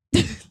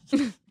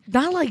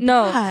 Not like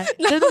No. that.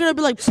 They're gonna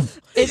be like,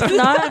 It's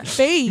not.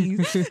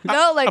 phase.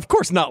 No, like Of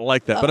course, not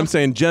like that. But I'm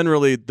saying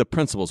generally the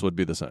principles would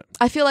be the same.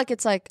 I feel like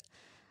it's like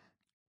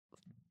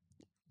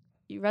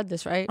you read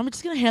this, right? I'm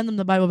just gonna hand them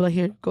the Bible. Be like,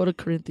 here, go to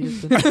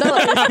Corinthians. No, like,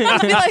 I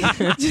feel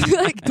like just be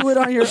like Do it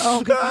on your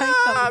own. 'cause I ain't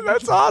telling you.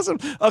 That's awesome.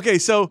 Okay,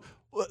 so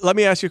let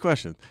me ask you a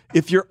question.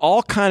 If you're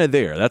all kind of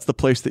there, that's the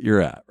place that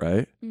you're at,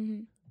 right?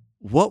 Mhm.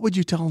 What would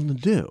you tell them to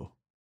do?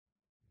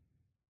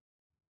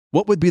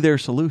 What would be their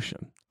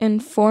solution?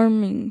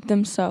 Informing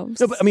themselves.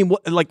 No, but I mean,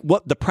 what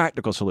the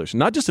practical solution?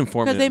 Not just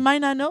informing. Because they might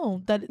not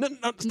know that. No,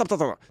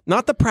 stop.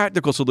 Not the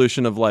practical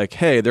solution of like,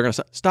 hey, they're going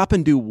to stop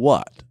and do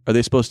what? Are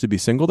they supposed to be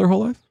single their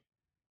whole life?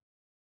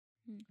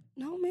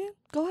 no, man,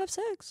 go have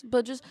sex,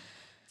 but just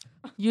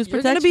Use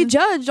you're gonna protection. be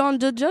judged on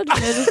the judgment.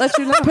 Just let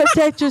you know.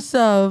 Protect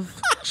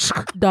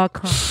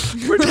yourself.com.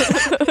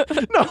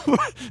 No,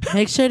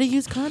 Make sure to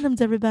use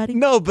condoms, everybody.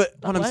 no. But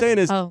what I'm What? saying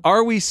is, Oh.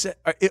 are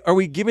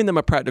we giving them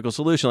a practical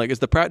solution? Like, is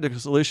the practical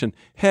solution,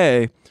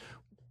 hey,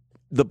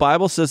 the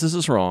Bible says this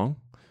is wrong.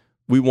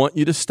 We want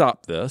you to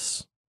stop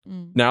this.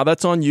 Now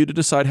that's on you to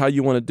decide how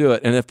you want to do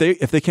it. And if they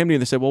came to you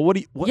and they say, well, what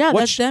Yeah,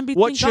 that's them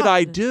between what should God.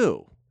 I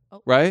do?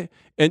 Oh. Right?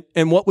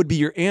 And what would be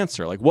your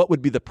answer? Like, what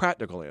would be the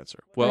practical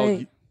answer? Well,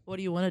 Right. What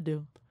do you want to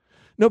do?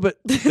 no, but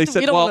they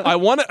said, don't well,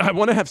 wanna- I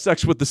want to have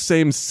sex with the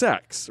same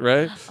sex,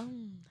 right?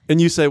 And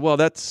you say, well,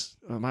 that's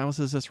the Bible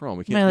says that's wrong.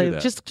 We can't do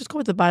that. Just go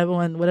with the Bible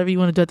and whatever you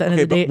want to do at the end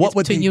Okay, of the day. but what it's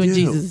would they between you do?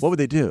 and Jesus. What would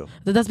they do?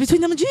 That's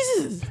between them and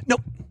Jesus. No,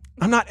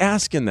 I'm not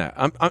asking that.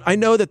 I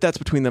know that that's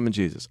between them and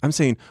Jesus. I'm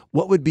saying,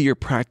 what would be your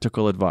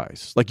practical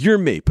advice? Like, you're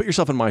me. Put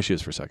yourself in my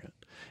shoes for a second.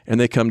 And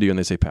they come to you and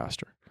they say,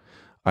 Pastor,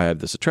 I have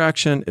this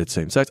attraction. It's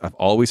same sex. I've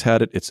always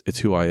had it. It's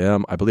who I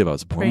am. I believe I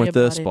was born Pray with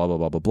this, about it. blah, blah,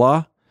 blah, blah,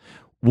 blah.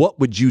 What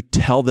would you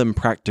tell them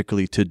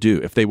practically to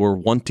do if they were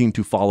wanting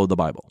to follow the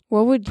Bible?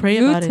 What would Pray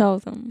you about it. tell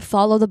them?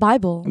 Follow the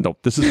Bible. No,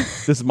 this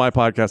is my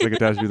podcast. I get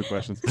to ask you the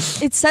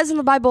questions. It says in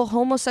the Bible,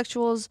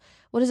 homosexuals.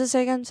 What does it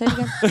say again? Say it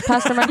again,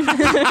 Pastor Mike.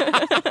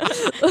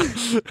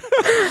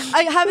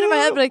 I have it in my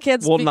head, but I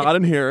can't Will speak. not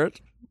inherit.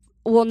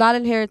 Will not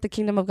inherit the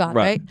kingdom of God.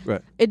 Right?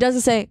 Right. It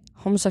doesn't say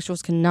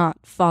homosexuals cannot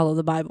follow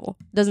the Bible.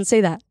 It doesn't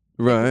say that.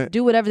 Right.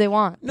 Do whatever they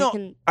want. No, They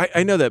can,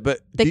 I know that, but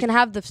they can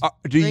have the.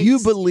 do you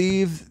grace.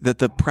 believe that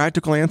the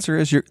practical answer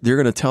is you're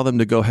going to tell them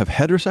to go have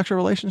heterosexual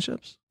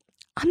relationships?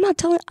 I'm not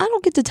telling. I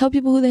don't get to tell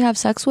people who they have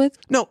sex with.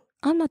 No,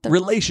 I'm not the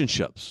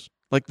relationships.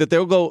 Like that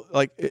they'll go,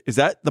 like, is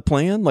that the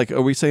plan? Like,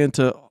 are we saying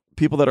to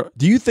people that are,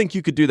 do you think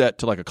you could do that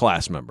to like a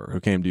class member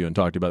who came to you and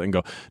talked to you about it and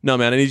go, no,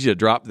 man, I need you to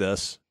drop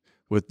this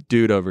with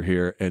dude over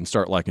here and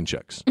start liking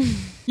chicks?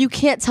 You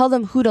can't tell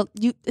them who to.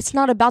 It's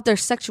not about their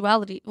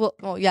sexuality.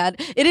 Well, yeah,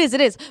 it is.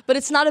 It is. But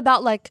it's not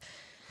about like.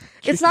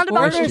 It's not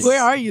about their.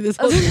 Where are you this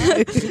whole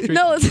time?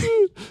 No.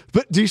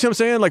 But do you see what I'm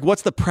saying? Like,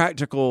 what's the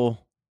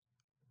practical?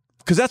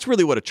 Because that's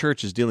really what a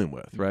church is dealing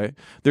with, right?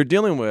 They're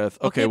dealing with,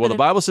 okay, well, but the if-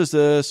 Bible says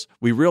this.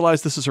 We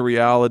realize this is a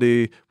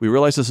reality. We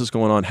realize this is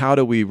going on. How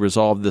do we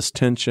resolve this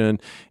tension?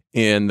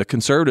 And the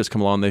conservatives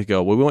come along. They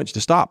go, well, we want you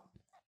to stop.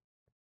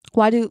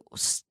 Why do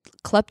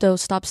kleptos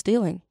stop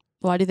stealing?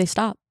 Why do they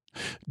stop?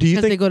 Do you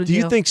 'Cause they think? go to Do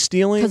you jail. think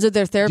stealing? Because of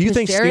their do you therapist,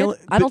 think Jared? stealing?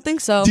 I don't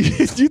think so. Do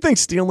you think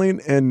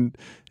stealing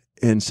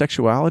and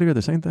sexuality are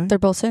the same thing? They're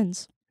both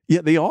sins.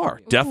 Yeah, they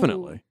are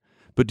definitely.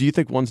 But do you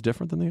think one's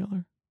different than the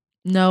other?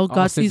 No,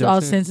 God sins sees are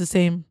all sin. sins the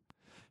same.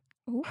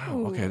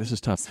 Wow, okay, this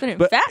is tough. Spinning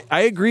But facts.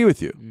 I agree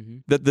with you Mm-hmm.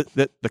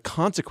 that the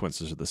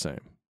consequences are the same.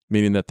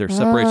 meaning that there's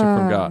separation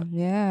from God.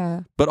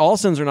 Yeah. But all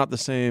sins are not the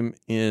same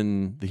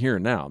in the here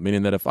and now,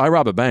 meaning that if I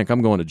rob a bank,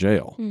 I'm going to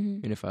jail.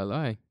 Mhm. And if I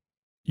lie,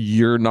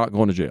 You're not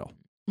going to jail.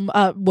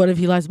 What if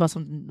he lies about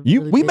something?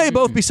 We may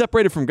both be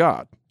separated from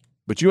God,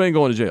 but you ain't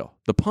going to jail.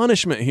 The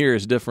punishment here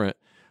is different.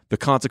 The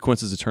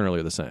consequences eternally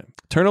are the same.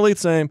 Eternally the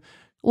same.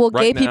 Well,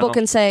 Right gay people now-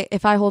 can say,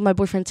 if I hold my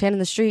boyfriend's hand in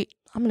the street,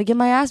 I'm going to get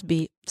my ass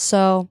beat.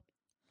 So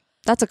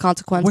that's a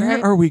consequence, Where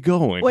right? are we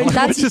going? Wait, Like,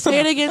 that's just- say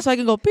it again so I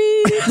can go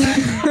beep.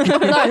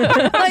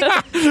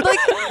 like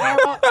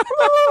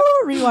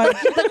Rewind.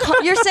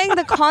 you're saying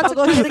the Go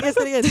consequences.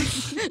 say it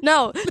again.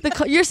 No,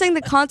 you're saying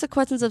the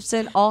consequences of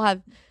sin all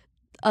have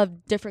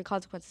different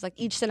consequences. Like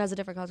each sin has a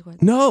different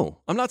consequence. No,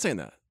 I'm not saying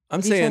that. I'm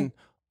What are you saying saying?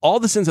 all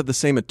the sins have the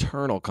same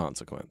eternal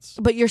consequence.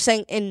 But you're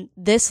saying in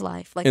this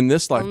life, like In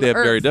this life, on they have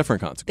very earth,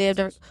 different consequences. they have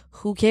different.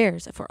 Who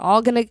cares if we're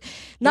all gonna?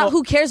 Not Well-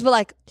 who cares, but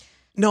like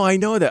No, I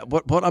know that.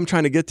 What I'm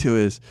trying to get to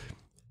is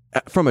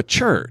from a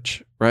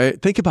church,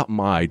 right? Think about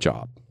my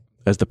job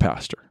as the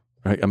pastor,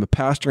 right? I'm a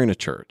pastor in a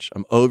church.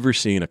 I'm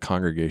overseeing a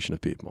congregation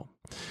of people.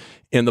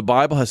 And the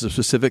Bible has a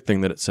specific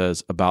thing that it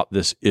says about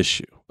this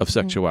issue of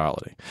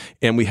sexuality.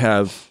 And we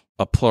have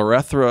a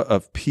plethora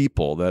of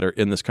people that are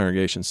in this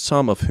congregation,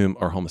 some of whom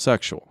are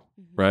homosexual,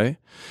 right?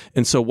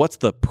 And so what's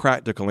the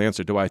practical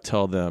answer? Do I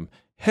tell them,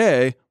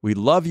 hey, we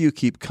love you,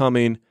 keep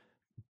coming,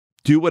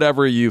 do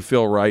whatever you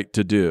feel right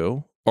to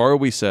do? Or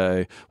we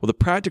say, well, the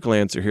practical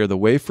answer here, the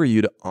way for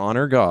you to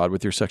honor God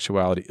with your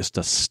sexuality is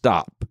to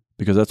stop,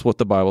 because that's what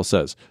the Bible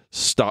says.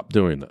 Stop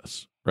doing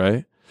this,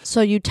 right? so.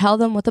 You tell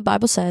them what the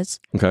Bible says.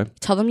 Okay.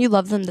 Tell them you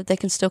love them, that they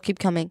can still keep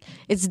coming.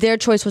 It's their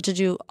choice what to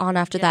do on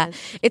after that.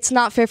 It's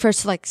not fair for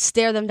us to like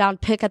stare them down,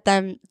 pick at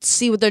them,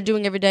 see what they're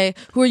doing every day.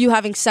 Who are you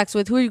having sex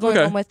with? Who are you going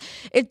Okay. home with?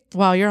 It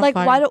Wow, you're on like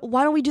fire.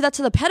 why don't we do that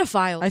to the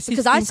pedophiles? I see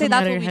Because I steam say coming out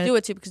that's of what we your do head.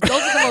 it to, because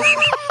those are the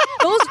most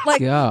those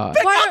like God.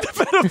 why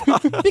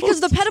are- because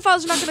the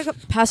pedophiles are not going to come.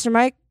 Pastor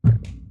Mike,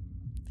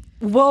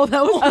 Whoa,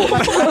 that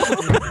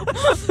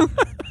was.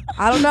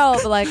 I don't know,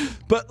 but like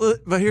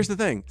But here's the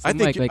thing. So I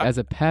think Mike, as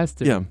a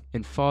pastor Yeah.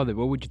 and father,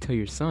 what would you tell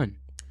your son?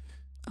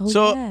 oh,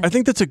 so. yeah. I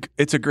think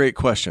it's a great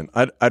question.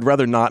 I'd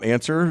rather not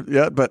answer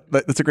yet, but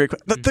that's a great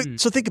question.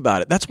 So think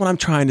about it. That's what I'm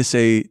trying to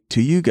say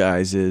to you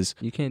guys is,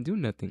 You can't do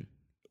nothing.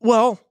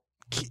 well,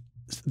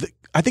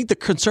 I think the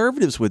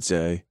conservatives would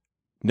say,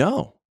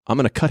 no, I'm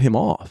going to cut him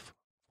off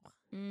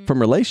from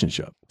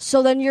relationship.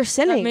 So then you're That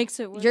sinning. makes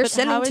it worse. You're But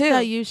sinning how is too.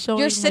 that you showing,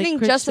 You're like, sinning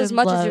just as Christian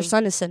much as your love?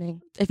 son is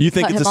sinning. If You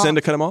think cut it's a him sin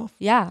to off. cut him off?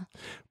 Yeah.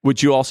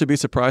 Would you also be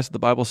surprised that the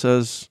Bible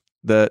says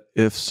that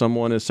if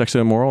someone is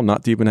sexually immoral,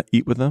 not to even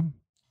eat with them,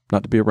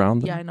 not to be around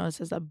them? Yeah, I know it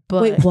says that,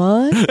 but Wait,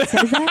 what? It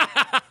says that?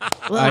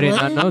 I did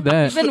not know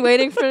that. I've been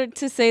waiting for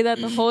to say that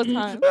the whole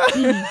time.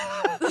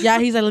 yeah,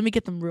 he's like, let me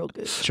get them real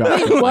good.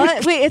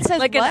 What? Wait, it says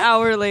Like what? an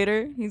hour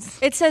later, he's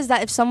It says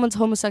that if someone's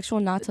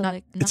homosexual, not to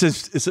like. It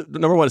says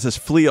number one. It says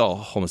flee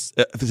all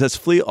it says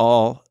flee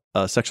all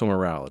sexual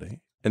morality,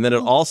 and then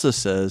it also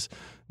says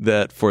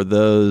that for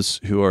those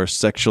who are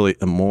sexually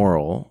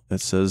immoral,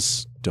 it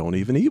says don't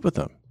even eat with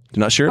them. Do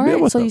not share a All meal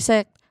right, with so them. you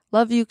say,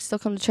 love you, still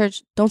come to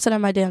church. Don't sit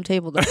at my damn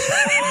table, though.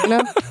 You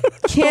know?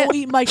 Don't Can't.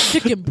 eat my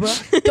chicken, bro.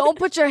 Don't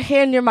put your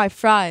hand near my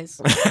fries.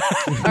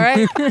 All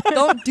right?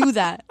 Don't do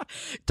that.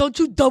 Don't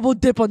you double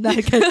dip on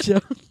that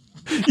ketchup.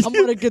 I'm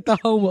gonna get the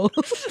homo.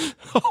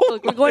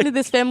 Look, we're going to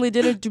this family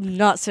dinner. Do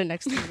not sit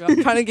next to me. Bro.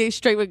 I'm trying to get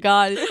straight with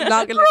God. It's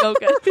not going to go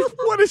good.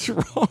 What is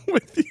wrong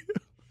with you?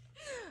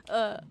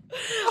 Oh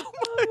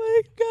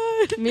my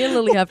god. Me and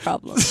Lily have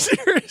problems.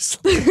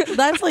 Seriously.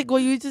 That's like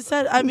what you just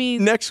said. I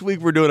mean, Next week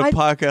we're doing a I-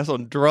 podcast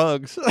on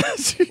drugs.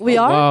 We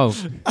are? Wow.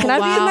 Can I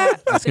be in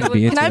that? That's going to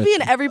be Can I be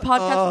interesting. in every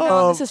podcast?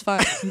 No, this is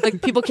fun.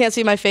 Like, people can't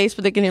see my face,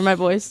 but they can hear my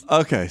voice.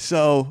 Okay,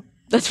 so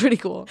That's pretty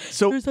cool.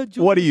 There's a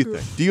what do you joker.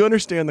 think? Do you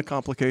understand the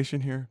complication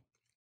here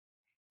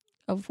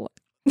Of what?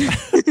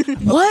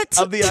 what?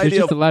 of the There's idea?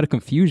 just Of, a lot of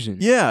confusion.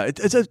 yeah, it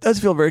does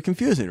feel very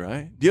confusing,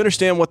 right? Do you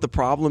understand what the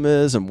problem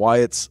is and why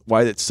it's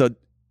so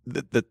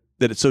that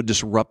it's so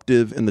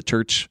disruptive in the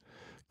church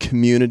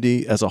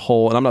community as a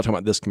whole? And I'm not talking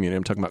about this community.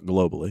 I'm talking about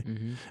globally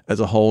Mhm. as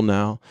a whole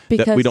now. That we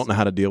Because- don't know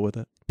how to deal with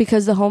it.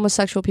 Because the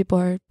homosexual people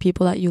are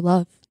people that you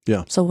love.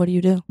 Yeah. So what do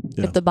you do?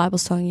 Yeah. If the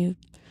Bible's telling you,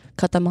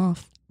 cut them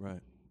off. Right.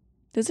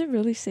 does it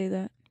really say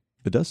that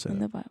It does say in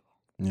that. the Bible?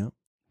 Yeah.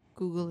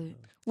 Google it.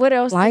 What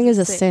else? Lying does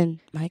is it a say? sin,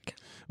 Mike.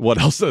 What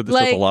else? There's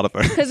Like- a lot of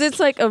things. Because it's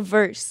like a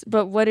verse,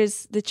 but what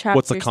is the chapter?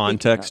 What's the speaking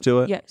context of? to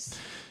it? Yes.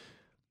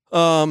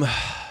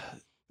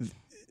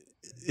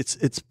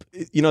 It's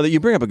you know that you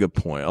bring up a good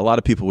point. A lot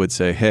of people would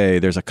say, "Hey,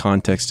 there's a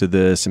context to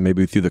this, and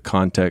maybe through the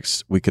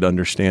context we could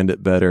understand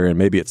it better, and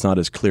maybe it's not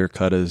as clear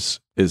cut as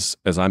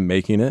I'm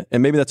making it."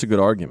 And maybe that's a good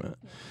argument.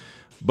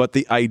 But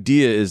the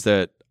idea is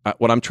that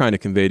what I'm trying to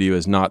convey to you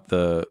is not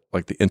the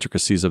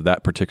intricacies of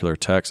that particular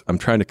text. I'm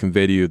trying to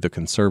convey to you the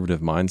conservative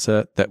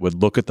mindset that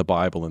would look at the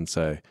Bible and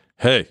say,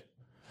 "Hey,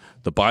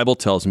 the Bible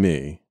tells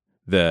me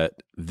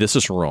that this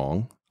is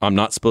wrong. I'm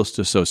not supposed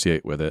to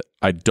associate with it.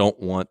 I don't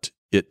want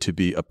it to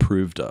be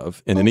approved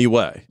of in any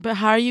way." But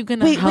how are you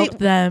gonna Wait, help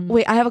them?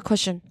 Wait, I have a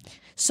question.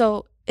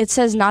 So it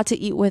says not to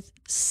eat with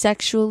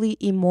sexually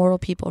immoral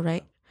people,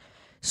 right?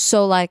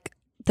 So like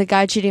the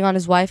guy cheating on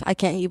his wife, I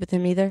can't eat with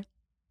him either.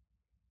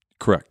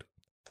 Correct.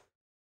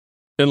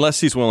 Unless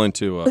he's willing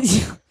to.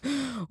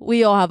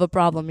 We all have a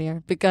problem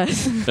here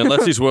because.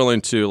 Unless he's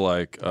willing to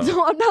like.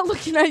 No, I'm not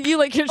looking at you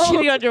like you're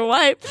cheating on your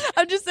wife.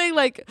 I'm just saying,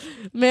 like,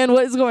 man,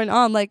 what is going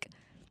on? Like,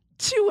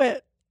 chew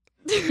it.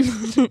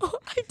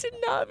 I did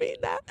not mean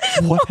that.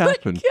 What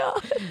happened?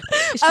 Oh my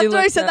God. After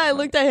I said that, I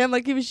looked at him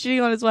like he was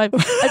cheating on his wife.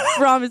 I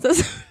promise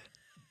us.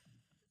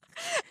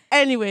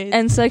 Anyways.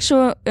 And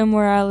sexual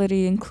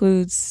immorality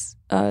includes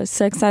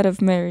sex out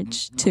of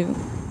marriage too.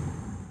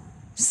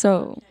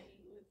 So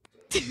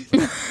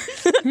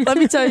let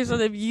me tell you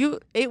something. If you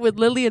ate with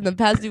Lily in the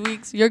past 2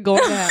 weeks, you're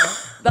going to hell.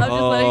 I'm just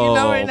letting you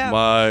know right now.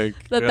 My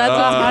that's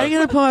God. How are you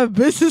gonna put my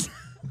business?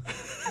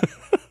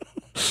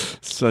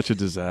 Such a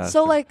disaster.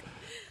 So like.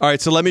 All right,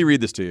 so let me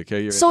read this to you,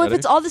 okay? So ready? if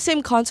it's all the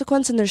same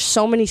consequence and there's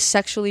so many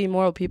sexually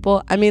immoral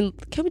people, I mean,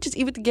 can we just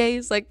eat with the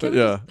gays? Like, can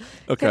Yeah.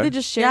 can Okay. they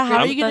just share? Yeah, how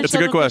are you gonna It's a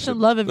show good the Christian question.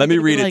 love if Let you're me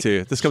gonna be read it like, to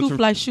you. This comes shoe from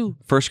fly shoe.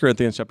 1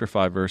 Corinthians chapter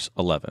 5, verse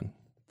 11.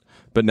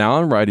 But now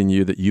I'm writing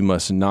you that you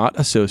must not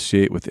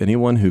associate with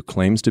anyone who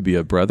claims to be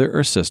a brother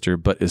or sister,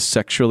 but is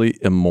sexually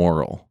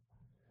immoral,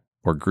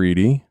 or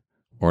greedy,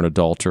 or an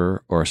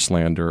adulterer, or a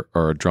slanderer,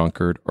 or a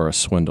drunkard, or a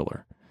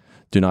swindler.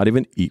 Do not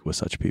even eat with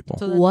such people.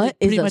 So that's What like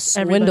is pretty a much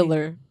everybody.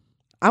 swindler?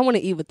 I want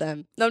to eat with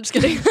them. No, I'm just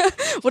kidding.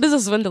 What is a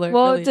swindler?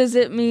 well, really? does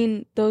it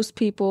mean those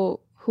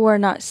people who are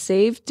not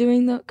saved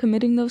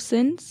committing those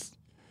sins?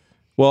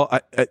 Well,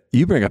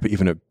 you bring up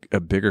even a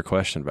bigger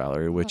question,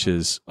 Valerie, which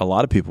is a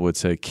lot of people would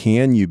say,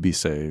 can you be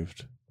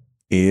saved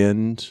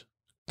and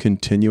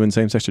continue in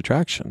same-sex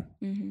attraction?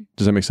 Mm-hmm.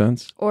 Does that make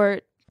sense? Or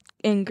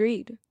in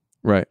greed?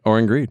 Right. Or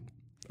in greed.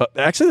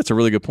 Actually, that's a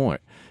really good point.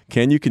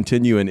 Can you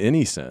continue in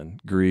any sin,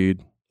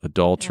 greed,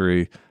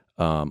 adultery,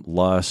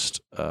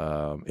 lust,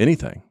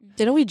 anything,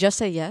 Didn't we just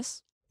say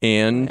yes?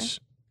 and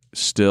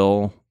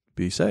still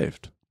be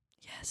saved?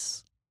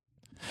 Yes.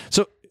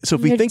 So if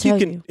I'm we here to think you tell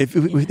can, you. if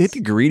we Yes. think the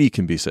greedy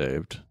can be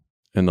saved,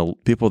 and the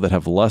people that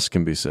have lust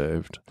can be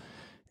saved,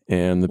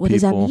 and the What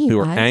does that people mean, who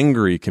are guys?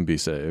 angry can be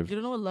saved. You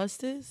don't know what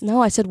lust is?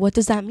 No, I said, what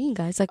does that mean,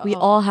 guys? Like, we Oh.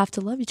 all have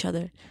to love each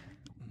other.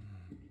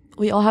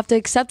 We all have to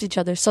accept each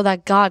other so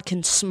that God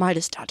can smite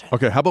us down.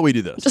 Okay, how about we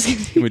do this? Just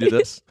kidding. Can we do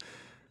this?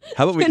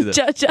 How about we do this?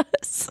 Judge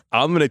us.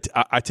 I'm gonna.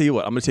 I tell you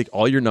what. I'm gonna take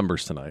all your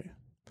numbers tonight,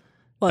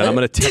 What? and I'm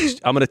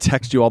gonna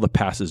text you all the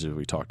passages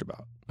we talked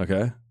about.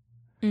 Okay,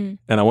 Mm.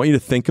 and I want you to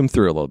think them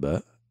through a little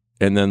bit,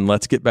 and then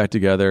let's get back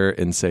together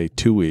in say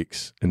 2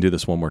 weeks and do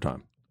this one more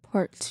time,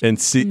 Part two. and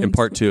see in Next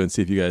part week. 2 and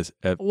see if you guys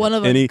have One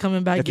of us any. is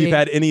coming back If gay. you've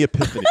had any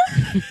epiphany,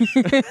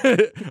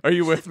 are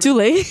you with me? Too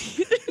late.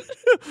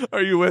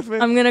 Are you with me?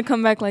 I'm gonna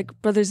come back like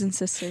brothers and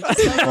sisters.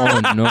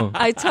 Oh no.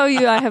 I tell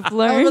you, I have I'll be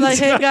learned. like,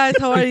 hey guys,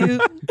 how are you?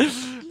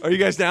 Are you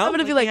guys down? I'm going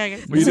to be like,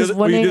 Will you, this do, is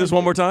will you do 1 this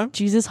one more time?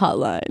 Jesus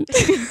hotline.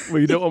 Will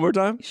you do it one more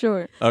time?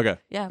 Sure. Okay.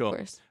 Yeah, Cool. of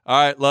course. All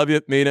right. Love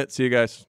you. Mean it. See you guys.